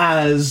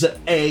as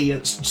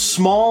a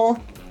small,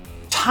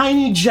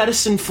 tiny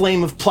jettison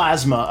flame of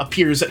plasma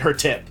appears at her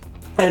tip.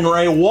 And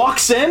Ray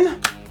walks in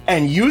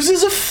and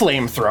uses a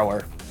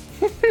flamethrower.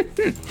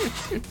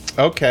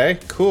 Okay,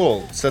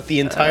 cool. Set the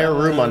entire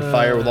room on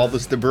fire with all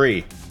this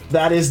debris.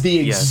 That is the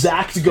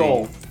exact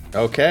goal.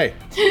 Okay.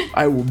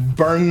 I will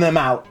burn them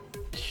out.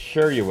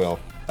 Sure you will.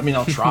 I mean,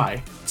 I'll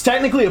try. It's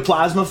technically a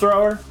plasma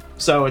thrower,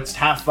 so it's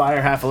half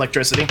fire, half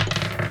electricity.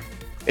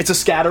 It's a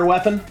scatter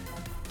weapon,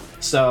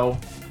 so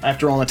I have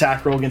to roll an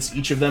attack roll against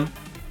each of them.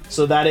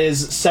 So that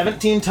is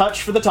 17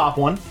 touch for the top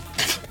one.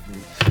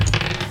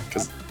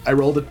 Because I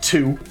rolled a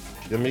 2.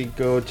 Let me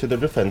go to the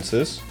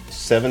defenses.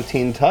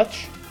 17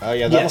 touch.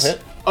 Yeah, that'll Yes.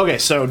 hit. Okay,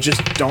 so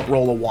just don't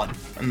roll a 1,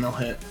 and they'll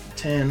hit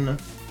 10.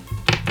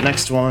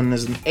 Next one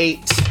is an 8.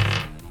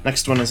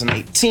 Next one is an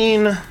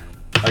 18.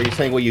 Are you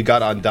saying what you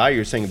got on die? Or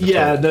you're saying the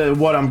Yeah, total?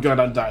 what I'm good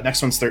on die.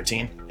 Next one's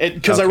 13.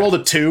 Because I Okay. rolled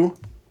a 2,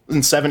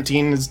 and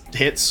 17 is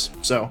hits,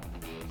 so.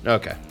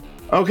 Okay.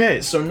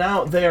 Okay, so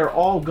now they are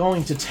all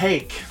going to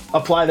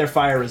apply their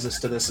fire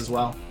resist to this as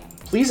well.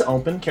 Please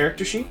open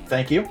character sheet,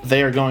 thank you.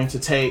 They are going to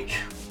take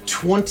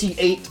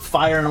 28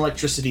 fire and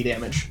electricity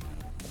damage.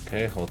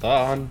 Okay, hold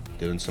on.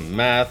 Doing some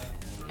math.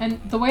 And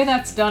the way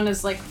that's done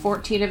is like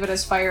 14 of it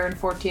is fire and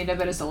 14 of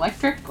it is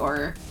electric,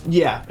 or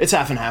Yeah, it's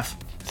half and half.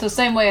 so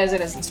same way as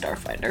it is in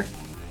Starfinder.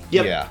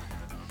 Yep. Yeah.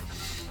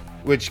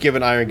 Which,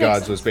 given Iron Makes Gods,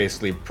 sense. was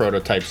basically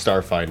prototype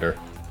Starfinder.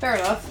 Fair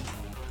enough.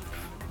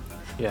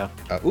 Yeah.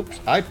 Oops,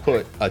 I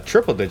put a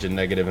triple digit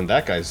negative in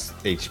that guy's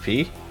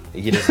HP.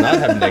 He does not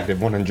have negative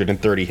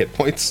 130 hit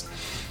points.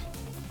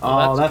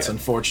 Oh, that's that's good.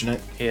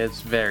 unfortunate. He's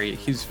very,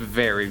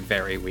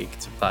 very weak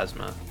to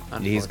plasma.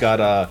 He's got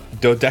a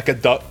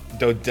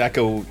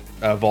dodeca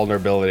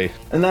vulnerability.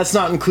 And that's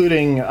not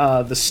including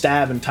the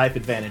stab and type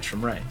advantage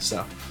from Ray,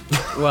 so.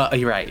 Well,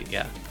 you're right.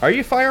 Yeah. Are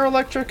you fire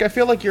electric? I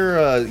feel like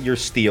you're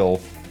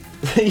steel.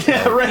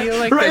 Yeah, Ray, feel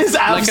like Ray's that's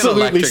like an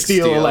absolutely electric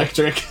steel steel.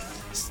 electric.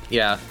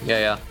 Yeah.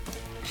 Yeah.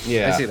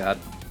 I see that.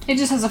 It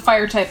just has a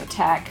fire type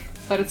attack,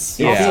 but it's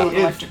Yeah. also an If-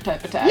 electric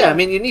type attack. Yeah, I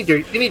mean you need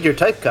your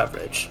type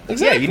coverage.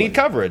 Yeah, you need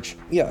coverage.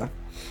 Yeah.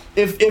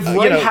 If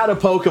Ray know- had a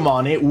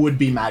Pokemon, it would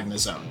be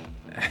Magnezone.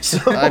 So,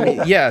 I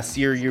mean, yes,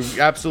 you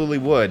absolutely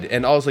would,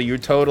 and also you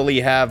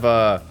totally have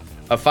a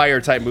fire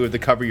type move to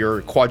cover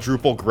your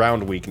quadruple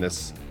ground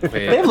weakness.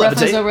 they have Wait,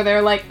 Breath is levitate. over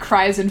there like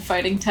cries and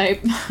fighting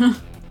type.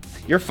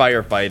 You're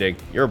firefighting.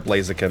 You're a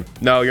Blaziken.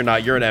 No, you're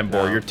not. You're an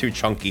Emboar. No. You're too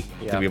chunky to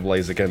Yeah. be a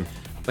Blaziken.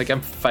 like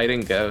I'm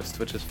fighting Ghost,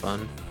 which is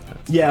fun.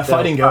 Yeah,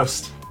 fighting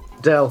Ghost.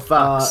 Del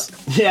Fox.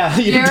 Yeah,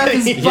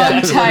 Gareth is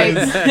bug type.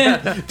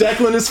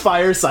 Declan is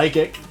fire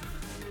psychic.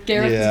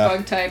 Gareth Yeah. is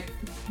bug type.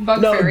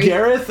 Bug No, fairy.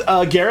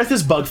 Gareth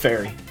is bug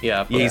fairy.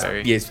 Yeah. He's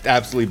Blueberry.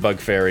 absolutely bug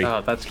fairy.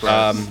 Oh, that's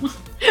gross.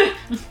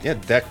 Yeah,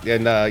 deck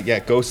and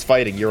ghost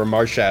fighting. You're a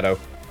Marshadow.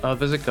 Oh,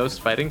 there's a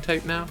ghost fighting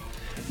type now?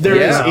 There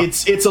is.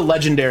 Yeah. It's a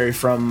legendary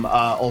from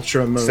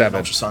Ultra Moon, 7.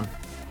 Ultra Sun.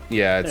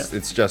 Yeah,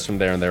 it's just from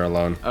there and there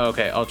alone. Oh,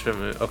 okay, Ultra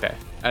Moon. Okay.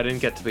 I didn't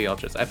get to the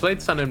Ultras. I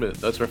played Sun and Moon.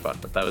 Those were fun,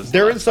 but that was...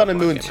 There the is last Sun and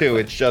Pokemon Moon game I too.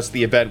 played. It's just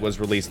the event was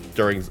released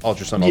during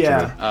Ultra Sun, Ultra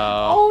Yeah. Moon.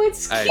 Oh,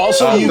 it's cute.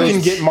 Also, you those-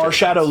 can get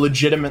Marshadow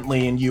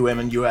legitimately in UM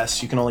and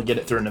US. You can only get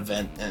it through an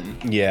event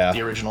in Yeah.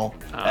 the original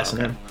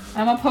S&M.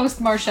 I'm a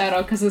post Marshadow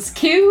because it's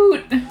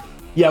cute.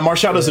 Yeah,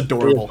 Marshadow's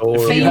adorable.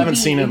 If you haven't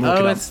seen it, look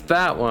Oh, it up. it's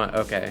that one.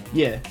 Okay.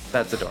 Yeah.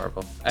 That's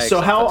adorable.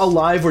 So how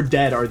alive or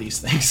dead are these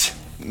things?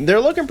 They're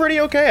looking pretty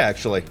okay,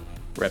 actually.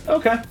 Rip.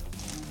 Okay.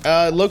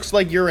 Looks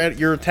like your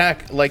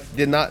attack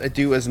did not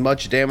do as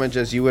much damage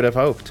as you would have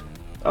hoped.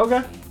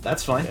 Okay.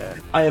 That's fine.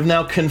 I have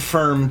now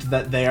confirmed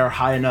that they are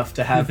high enough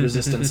to have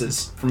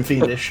resistances from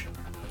Fiendish.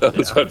 I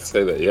was about to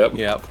say that. Yep.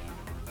 Yep.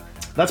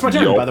 That's my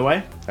turn, Yup. by the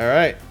way. All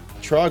right,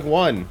 Trog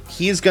 1.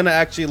 He's gonna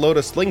actually load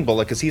a sling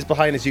bullet because he's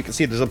behind. As you can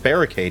see, there's a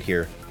barricade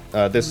here.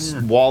 This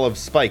wall of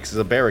spikes is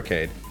a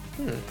barricade.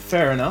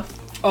 Fair enough.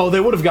 Oh, they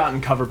would have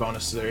gotten cover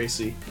bonus to their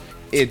AC.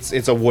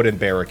 It's a wooden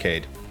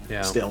barricade.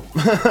 Yeah. Still.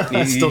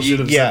 I still should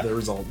have Yeah. said the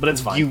result, but it's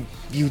fine.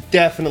 You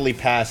definitely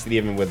passed it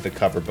even with the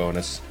cover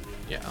bonus.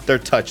 Yeah. Their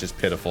touch is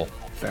pitiful.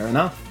 Fair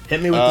enough.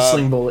 Hit me with the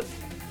sling bullet.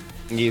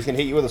 He's gonna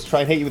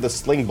try and hit you with a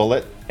sling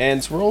bullet, and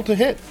it's roll to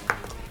hit.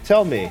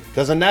 Tell me,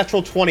 does a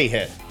natural 20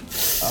 hit?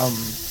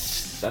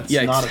 That's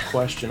Yikes. not a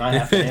question I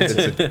have to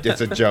answer.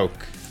 It's a joke,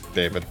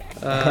 David.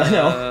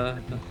 I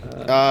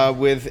know.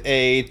 With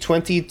a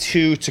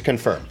 22 to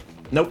confirm.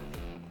 Nope.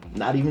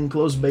 Not even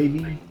close,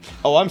 baby.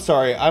 Oh, I'm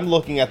sorry. I'm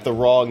looking at the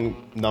wrong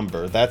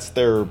number. That's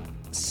their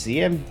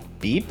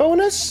CMB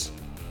bonus?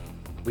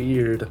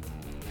 Weird.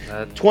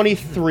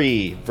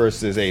 23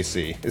 versus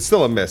AC. It's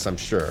still a miss, I'm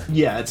sure.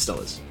 Yeah, it still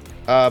is.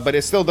 But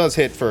it still does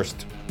hit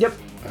first. Yep.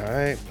 All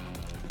right.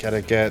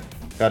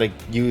 Gotta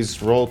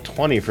use roll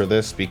 20 for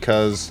this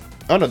because...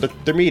 Oh, no,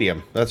 they're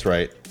medium. That's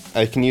right.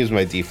 I can use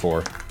my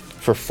D4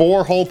 for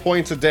 4 whole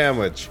points of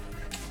damage.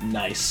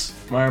 Nice.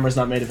 My armor's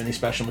not made of any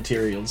special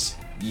materials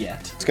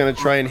yet. It's gonna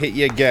try and hit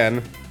you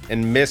again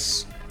and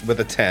miss with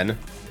a 10.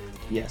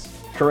 Yes.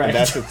 Correct.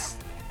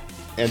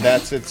 And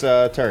that's its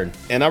turn.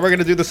 And now we're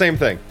gonna do the same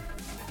thing.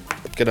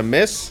 Gonna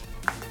miss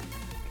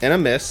and a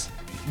miss.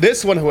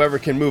 This one, whoever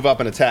can move up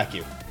and attack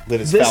you with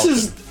his This falcon.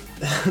 is.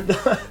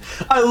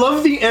 I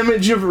love the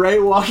image of Ray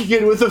walking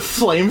in with a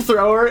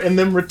flamethrower and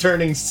then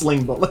returning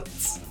sling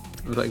bullets.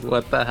 Like,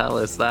 what the hell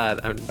is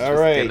that? I'm just All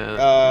right.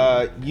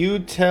 gonna... You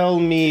tell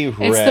me,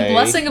 Ray. It's the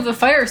blessing of the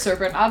fire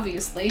serpent,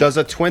 obviously. Does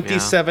a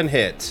 27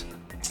 hit?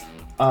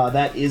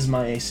 That is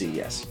my AC,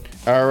 yes.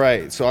 All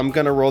right. So I'm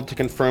gonna roll to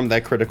confirm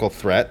that critical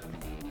threat.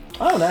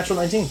 Oh, natural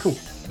 19. Cool.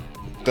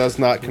 Does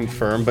not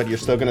confirm, but you're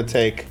still gonna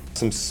take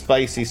some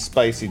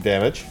spicy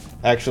damage.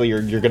 Actually,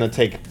 you're gonna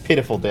take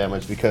pitiful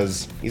damage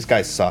because these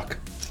guys suck.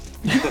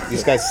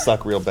 These guys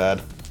suck real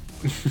bad.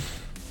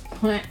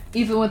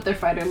 Even with their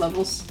fighter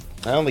levels.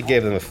 I only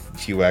gave them a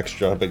few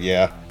extra, but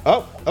yeah.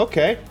 Oh,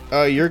 okay.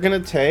 You're gonna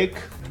take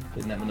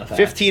Didn't have enough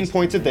 15 actions.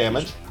 points of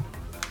damage.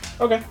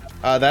 Okay.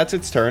 That's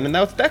its turn, and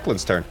now it's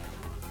Declan's turn.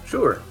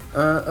 Sure.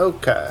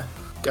 Okay.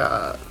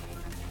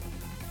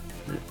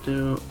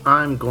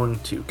 I'm going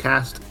to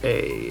cast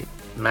a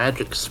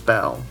magic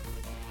spell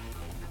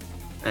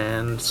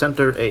and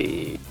center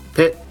a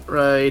pit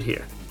right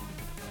here.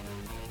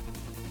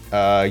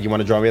 You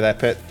want to draw me that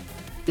pit?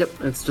 Yep,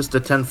 it's just a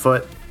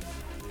 10-foot.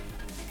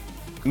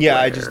 Yeah,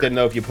 I Where? just didn't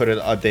know if you put it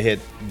to hit.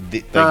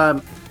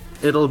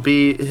 He'll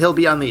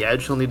be on the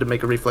edge. He'll need to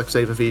make a reflex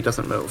save if he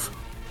doesn't move.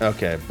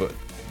 Okay, but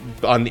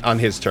on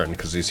his turn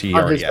because he On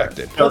already his turn.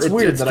 acted. No, That's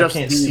weird it's that I just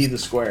can't these- see the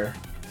square.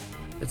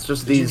 It's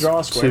just Did you these draw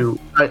a square? two.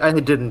 I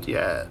didn't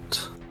yet.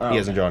 He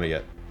hasn't drawn it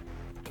yet.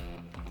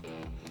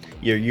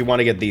 You want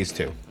to get these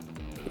two.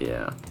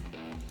 Yeah.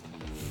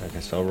 Okay,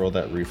 so I'll roll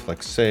that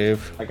reflex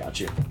save. I got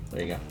you.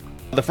 There you go.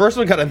 The first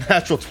one got a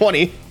natural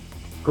 20.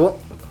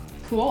 Cool.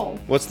 Cool.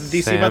 What's the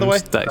DC, by the way?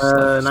 Sam's dice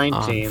list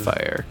 19. on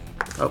fire.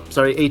 Oh,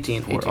 sorry,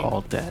 18. We're 18.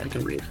 all I dead.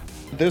 can read.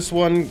 This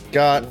one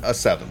got a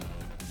 7.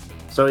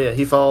 So yeah,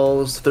 he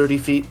falls 30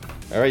 feet.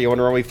 All right, you want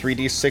to roll me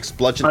 3d6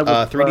 bludgeon, I would,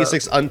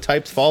 3d6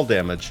 untyped fall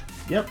damage.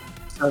 Yep.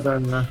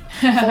 7,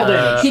 Fall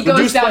damage. He goes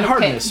Reduced down by a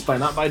hardness, pit. by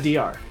not by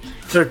DR.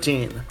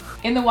 13.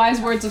 In the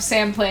wise words of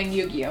Sam playing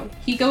Yu-Gi-Oh,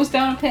 he goes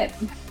down a pit.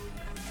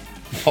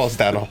 Falls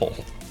down a hole.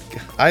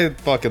 I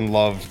fucking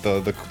love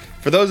the.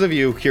 For those of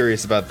you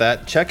curious about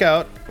that, check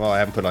out. Well, I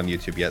haven't put it on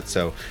YouTube yet,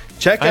 so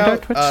check Find our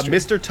out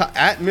Twitch stream.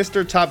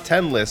 Mr. Top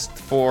 10 list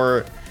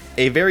for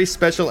a very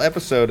special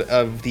episode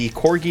of the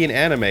Corgian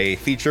anime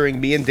featuring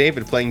me and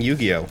David playing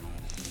Yu-Gi-Oh.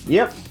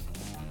 Yep.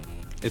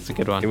 It's a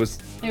good one. It was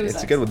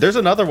It's a good one. There's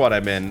another one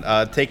I'm in,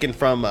 taken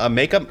from our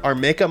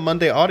Makeup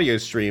Monday audio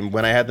stream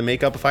when I had the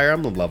Makeup Fire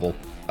Emblem level.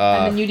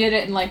 and then you did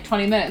it in like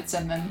 20 minutes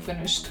and then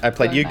finished. I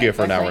played the Yu-Gi-Oh night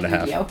for an by hour and a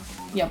playing half.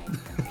 Yu-Gi-Oh. Yep.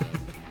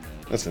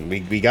 Listen,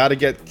 you gotta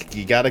get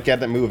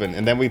it moving,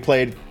 and then we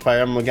played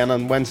Fire Emblem again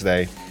on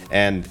Wednesday,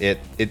 and it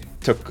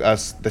took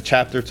us. The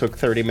chapter took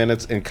 30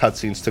 minutes, and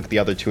cutscenes took the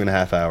other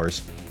 2.5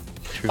 hours.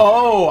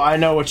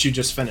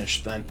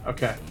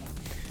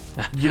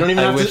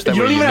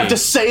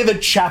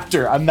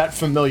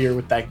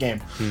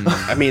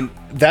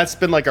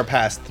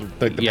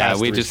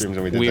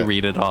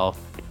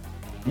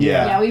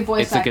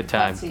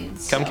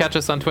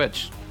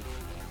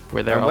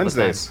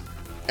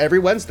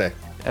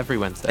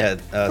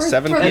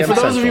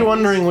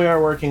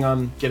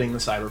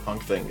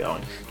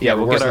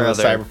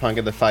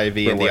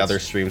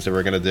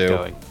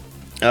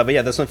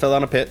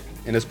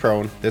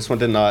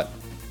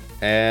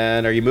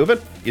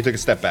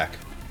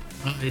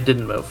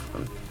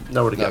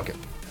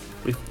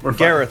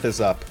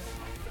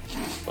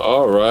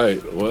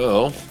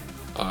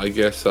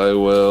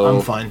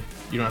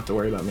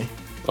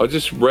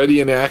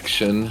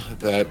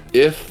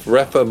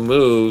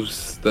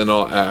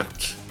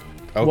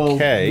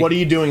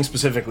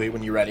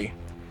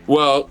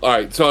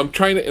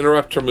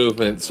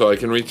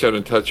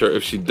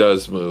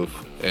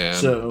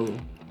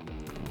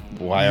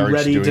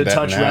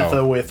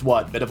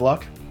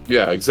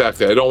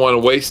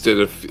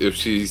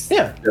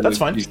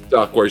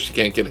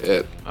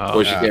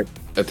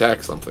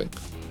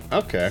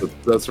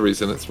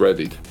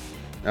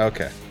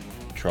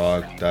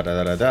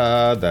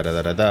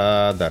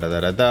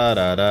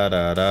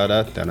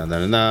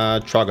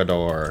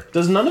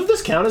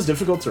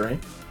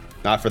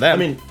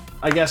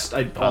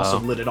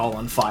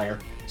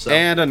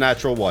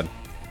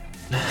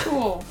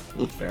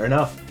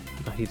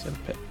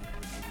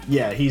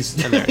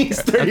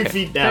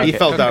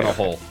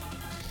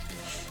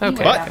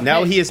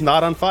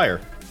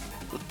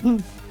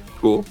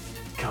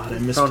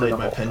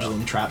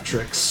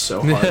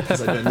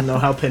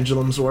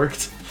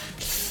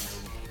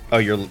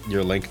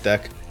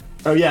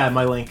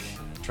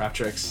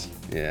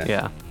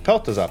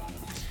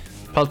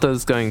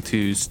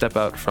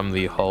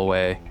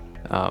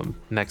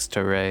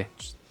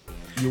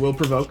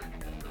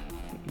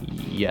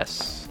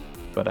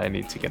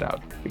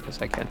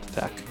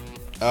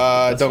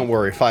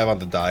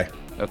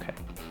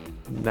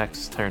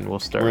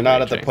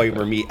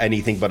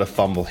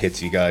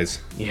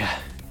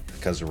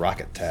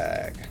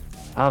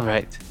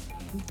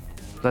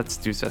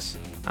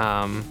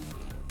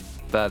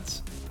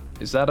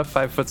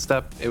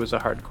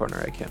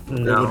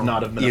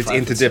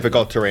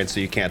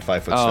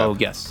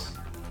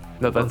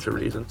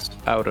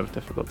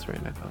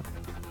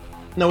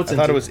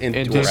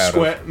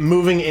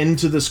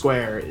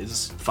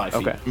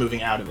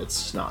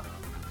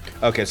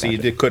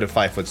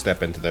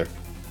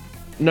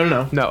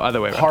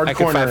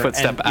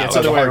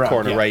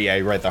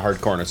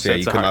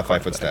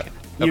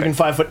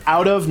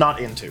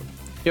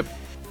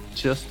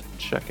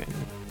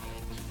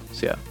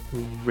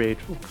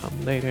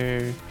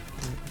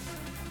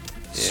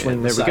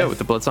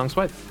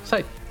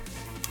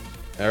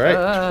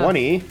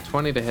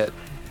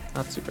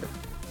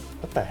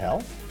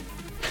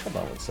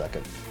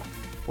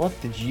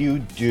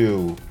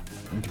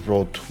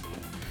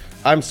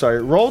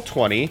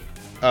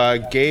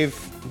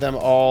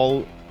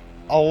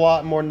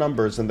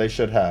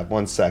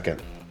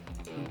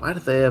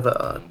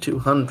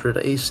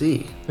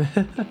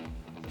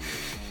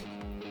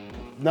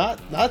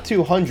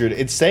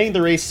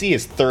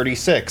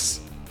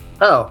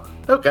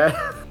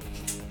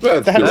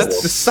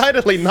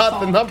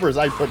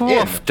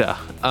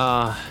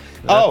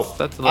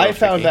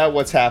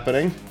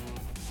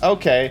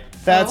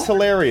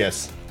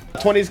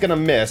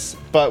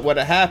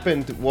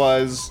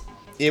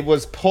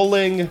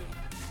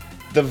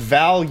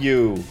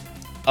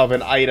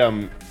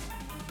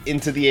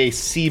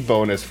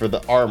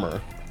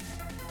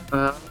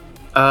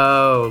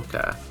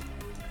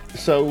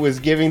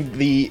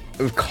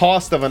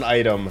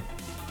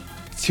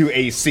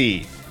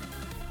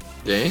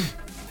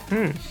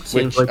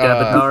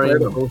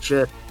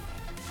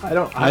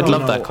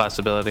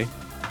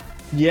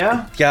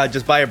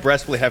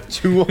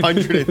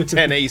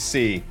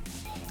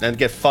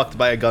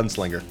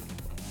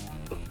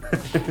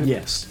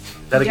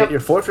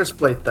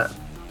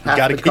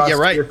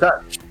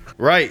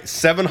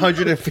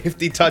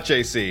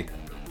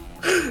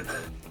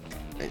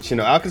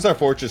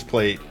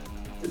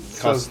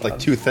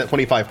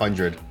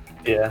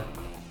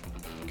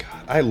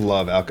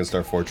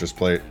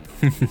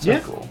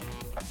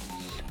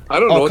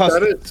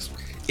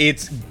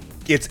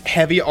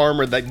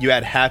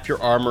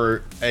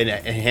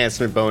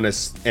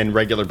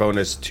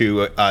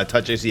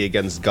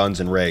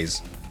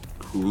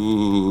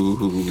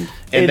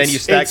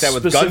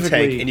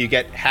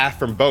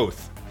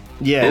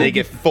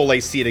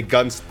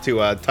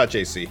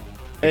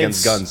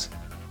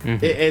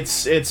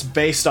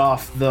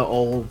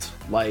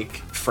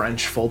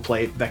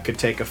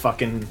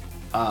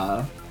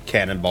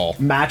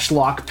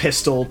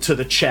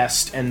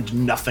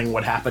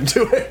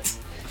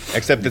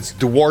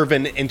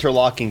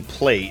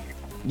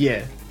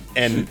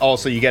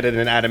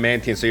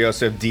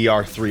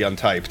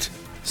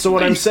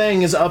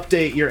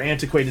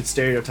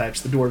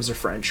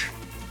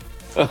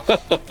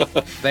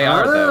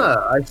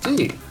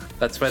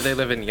 That's why they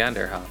live in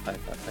Yanderhof, I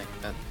think.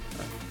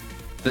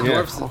 The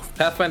Yeah. dwarves,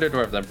 Pathfinder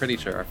dwarves, I'm pretty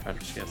sure are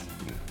French, yes.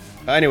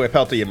 Anyway,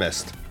 Pelta, you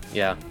missed.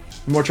 Yeah.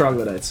 More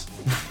troglodytes.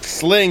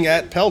 Sling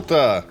at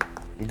Pelta.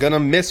 Gonna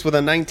miss with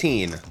a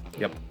 19.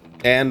 Yep.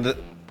 And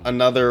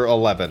another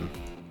 11.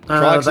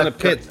 Trog's in a that-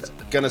 pit.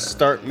 Gonna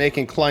start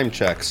making climb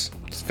checks.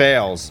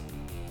 Fails.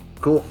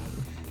 Cool.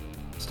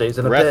 Stays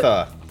in a pit.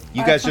 Retha.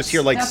 You guys just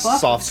hear like Step up.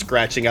 soft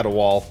scratching at a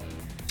wall.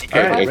 All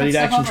right, Okay. ready to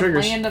Step action up and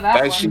triggers. play into that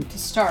As one she, to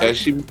start. as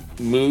she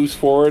moves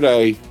forward,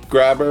 I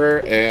grab her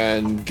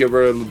and give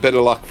her a bit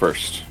of luck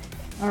first.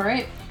 All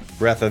right.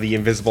 Retha, the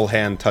invisible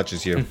hand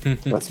touches you.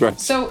 That's right.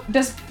 So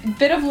does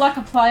bit of luck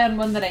apply on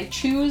one that I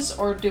choose,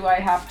 or do I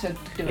have to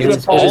do it?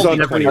 It's all Just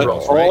D20 every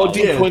rolls, all right?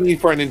 D20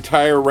 for an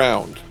entire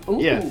round. Ooh,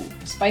 Yeah.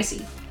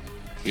 spicy.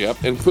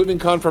 Yep, including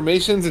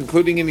confirmations,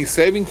 including any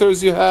saving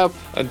throws you have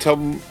until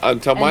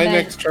my then-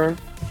 next turn.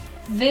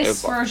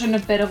 This Okay. version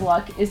of bit of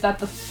luck, is that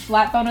the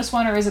flat bonus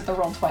one, or is it the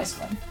roll twice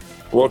one?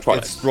 Roll twice.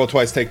 It's roll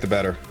twice, take the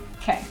better.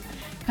 Okay,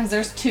 because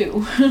there's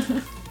two.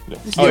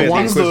 Oh, yeah, the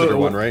one's Inquisitor the-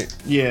 one, right?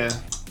 Yeah.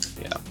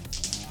 Yeah.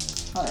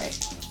 All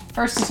right.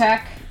 First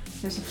attack.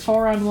 There's a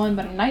 4 on one,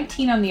 but a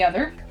 19 on the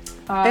other.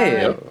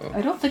 Hey.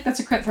 I don't think that's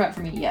a crit threat for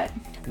me yet.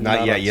 Not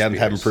Not yet. on You haven't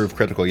spears. proved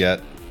critical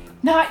yet.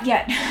 Not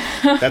yet.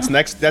 That's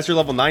next. That's your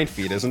level 9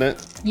 feat, isn't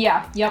it?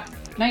 Yeah. Yep.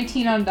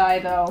 19 on die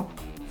though.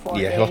 For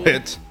Yeah, a, it'll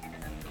hit.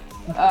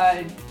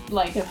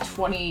 Like a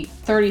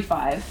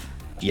 35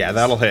 Yeah,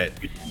 that'll hit.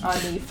 on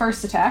the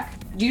first attack.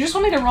 Do you just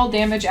want me to roll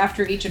damage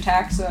after each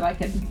attack so that I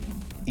can?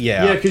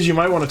 Yeah, Yeah. because you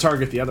might want to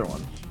target the other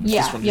one.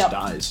 Yeah. This one Yep.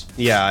 just dies.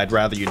 Yeah, I'd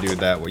rather you do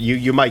that.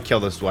 You might kill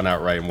this one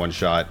outright in one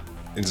shot.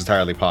 It's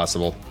entirely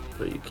possible.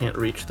 But you can't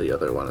reach the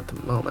other one at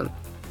the moment.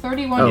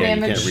 31 Oh, yeah,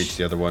 you damage. can't reach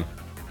the other one.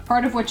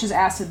 Part of which is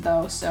acid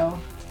though, so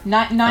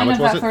nine much of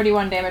was that it?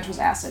 31 damage was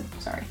acid.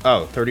 Sorry.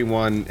 Oh,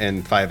 31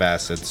 and 5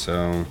 acid,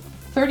 so...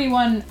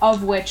 31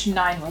 of which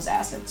 9 was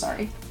acid.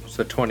 Sorry.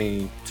 So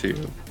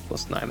 22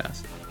 plus 9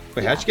 acid.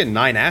 Wait, how'd you get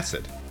 9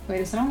 acid? Wait,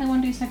 is it only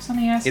 1d6 on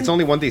the acid? It's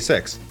only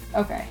 1d6.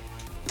 Okay.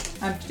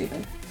 I'm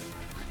stupid.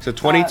 So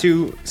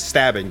 22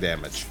 stabbing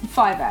damage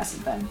 5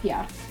 acid then.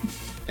 Yeah.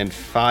 and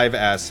 5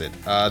 acid.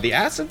 The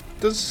acid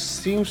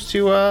seems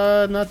to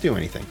not do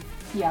anything.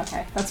 Yeah.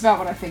 Okay. That's about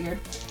what I figured.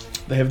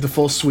 They have the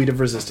full suite of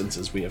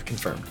resistances, we have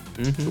confirmed.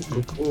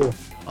 Cool.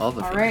 All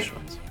the All Finnish right.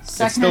 ones.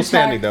 Second It's still attack.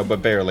 standing though,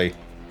 but barely.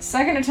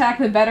 Second attack,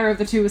 the better of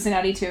the two was an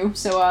 92.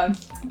 So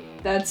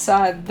that's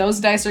those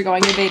dice are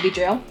going to baby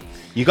jail.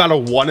 You got a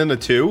 1 and a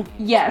 2?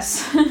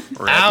 Yes.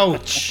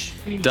 Ouch!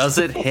 Does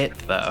it hit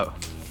though?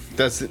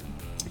 Does it?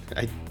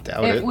 I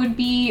doubt It it. would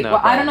be. No,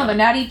 well, I don't know. probably The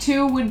natty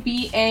 2 would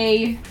be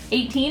a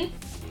 18.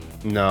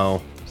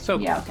 No. So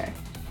Yeah. Okay.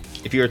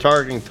 If you were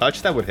targeting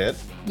touch, that would hit.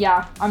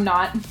 Yeah. I'm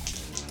not.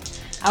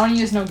 I don't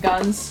use no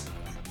guns.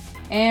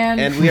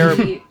 And we are-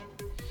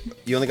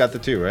 You only got the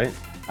 2, right?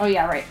 Oh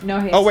yeah, right. No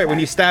haste. Oh wait, when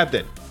you attack. stabbed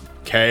it.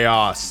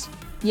 Chaos.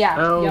 Yeah.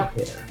 Oh, Yep.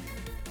 yeah.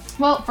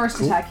 Well, first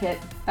attack hit.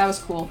 That was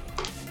cool.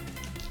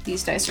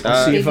 These dice are.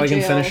 Uh, See if I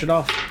can finish it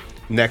off.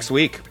 Next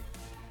week.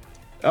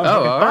 Oh,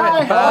 all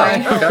right. Bye.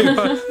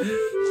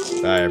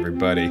 Bye,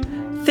 everybody.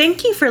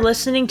 Thank you for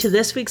listening to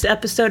this week's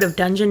episode of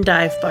Dungeon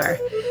Dive Bar.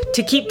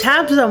 To keep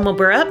tabs on what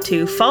we're up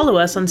to, follow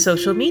us on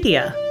social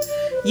media.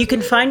 You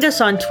can find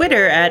us on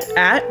Twitter at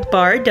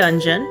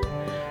 @BarDungeon,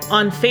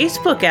 on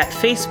Facebook at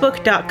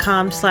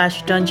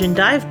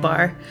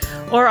facebook.com/DungeonDiveBar,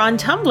 or on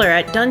Tumblr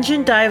at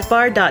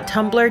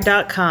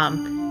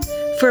dungeondivebar.tumblr.com.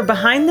 For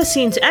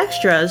behind-the-scenes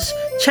extras,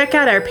 check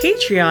out our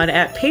Patreon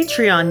at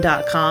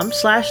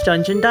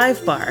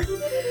patreon.com/DungeonDiveBar.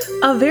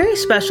 A very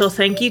special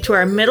thank you to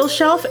our middle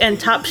shelf and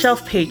top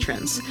shelf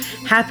patrons,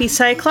 Happy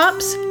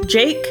Cyclops,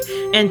 Jake,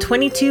 and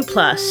 22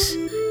 Plus.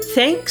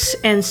 Thanks,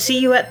 and see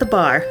you at the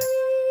bar.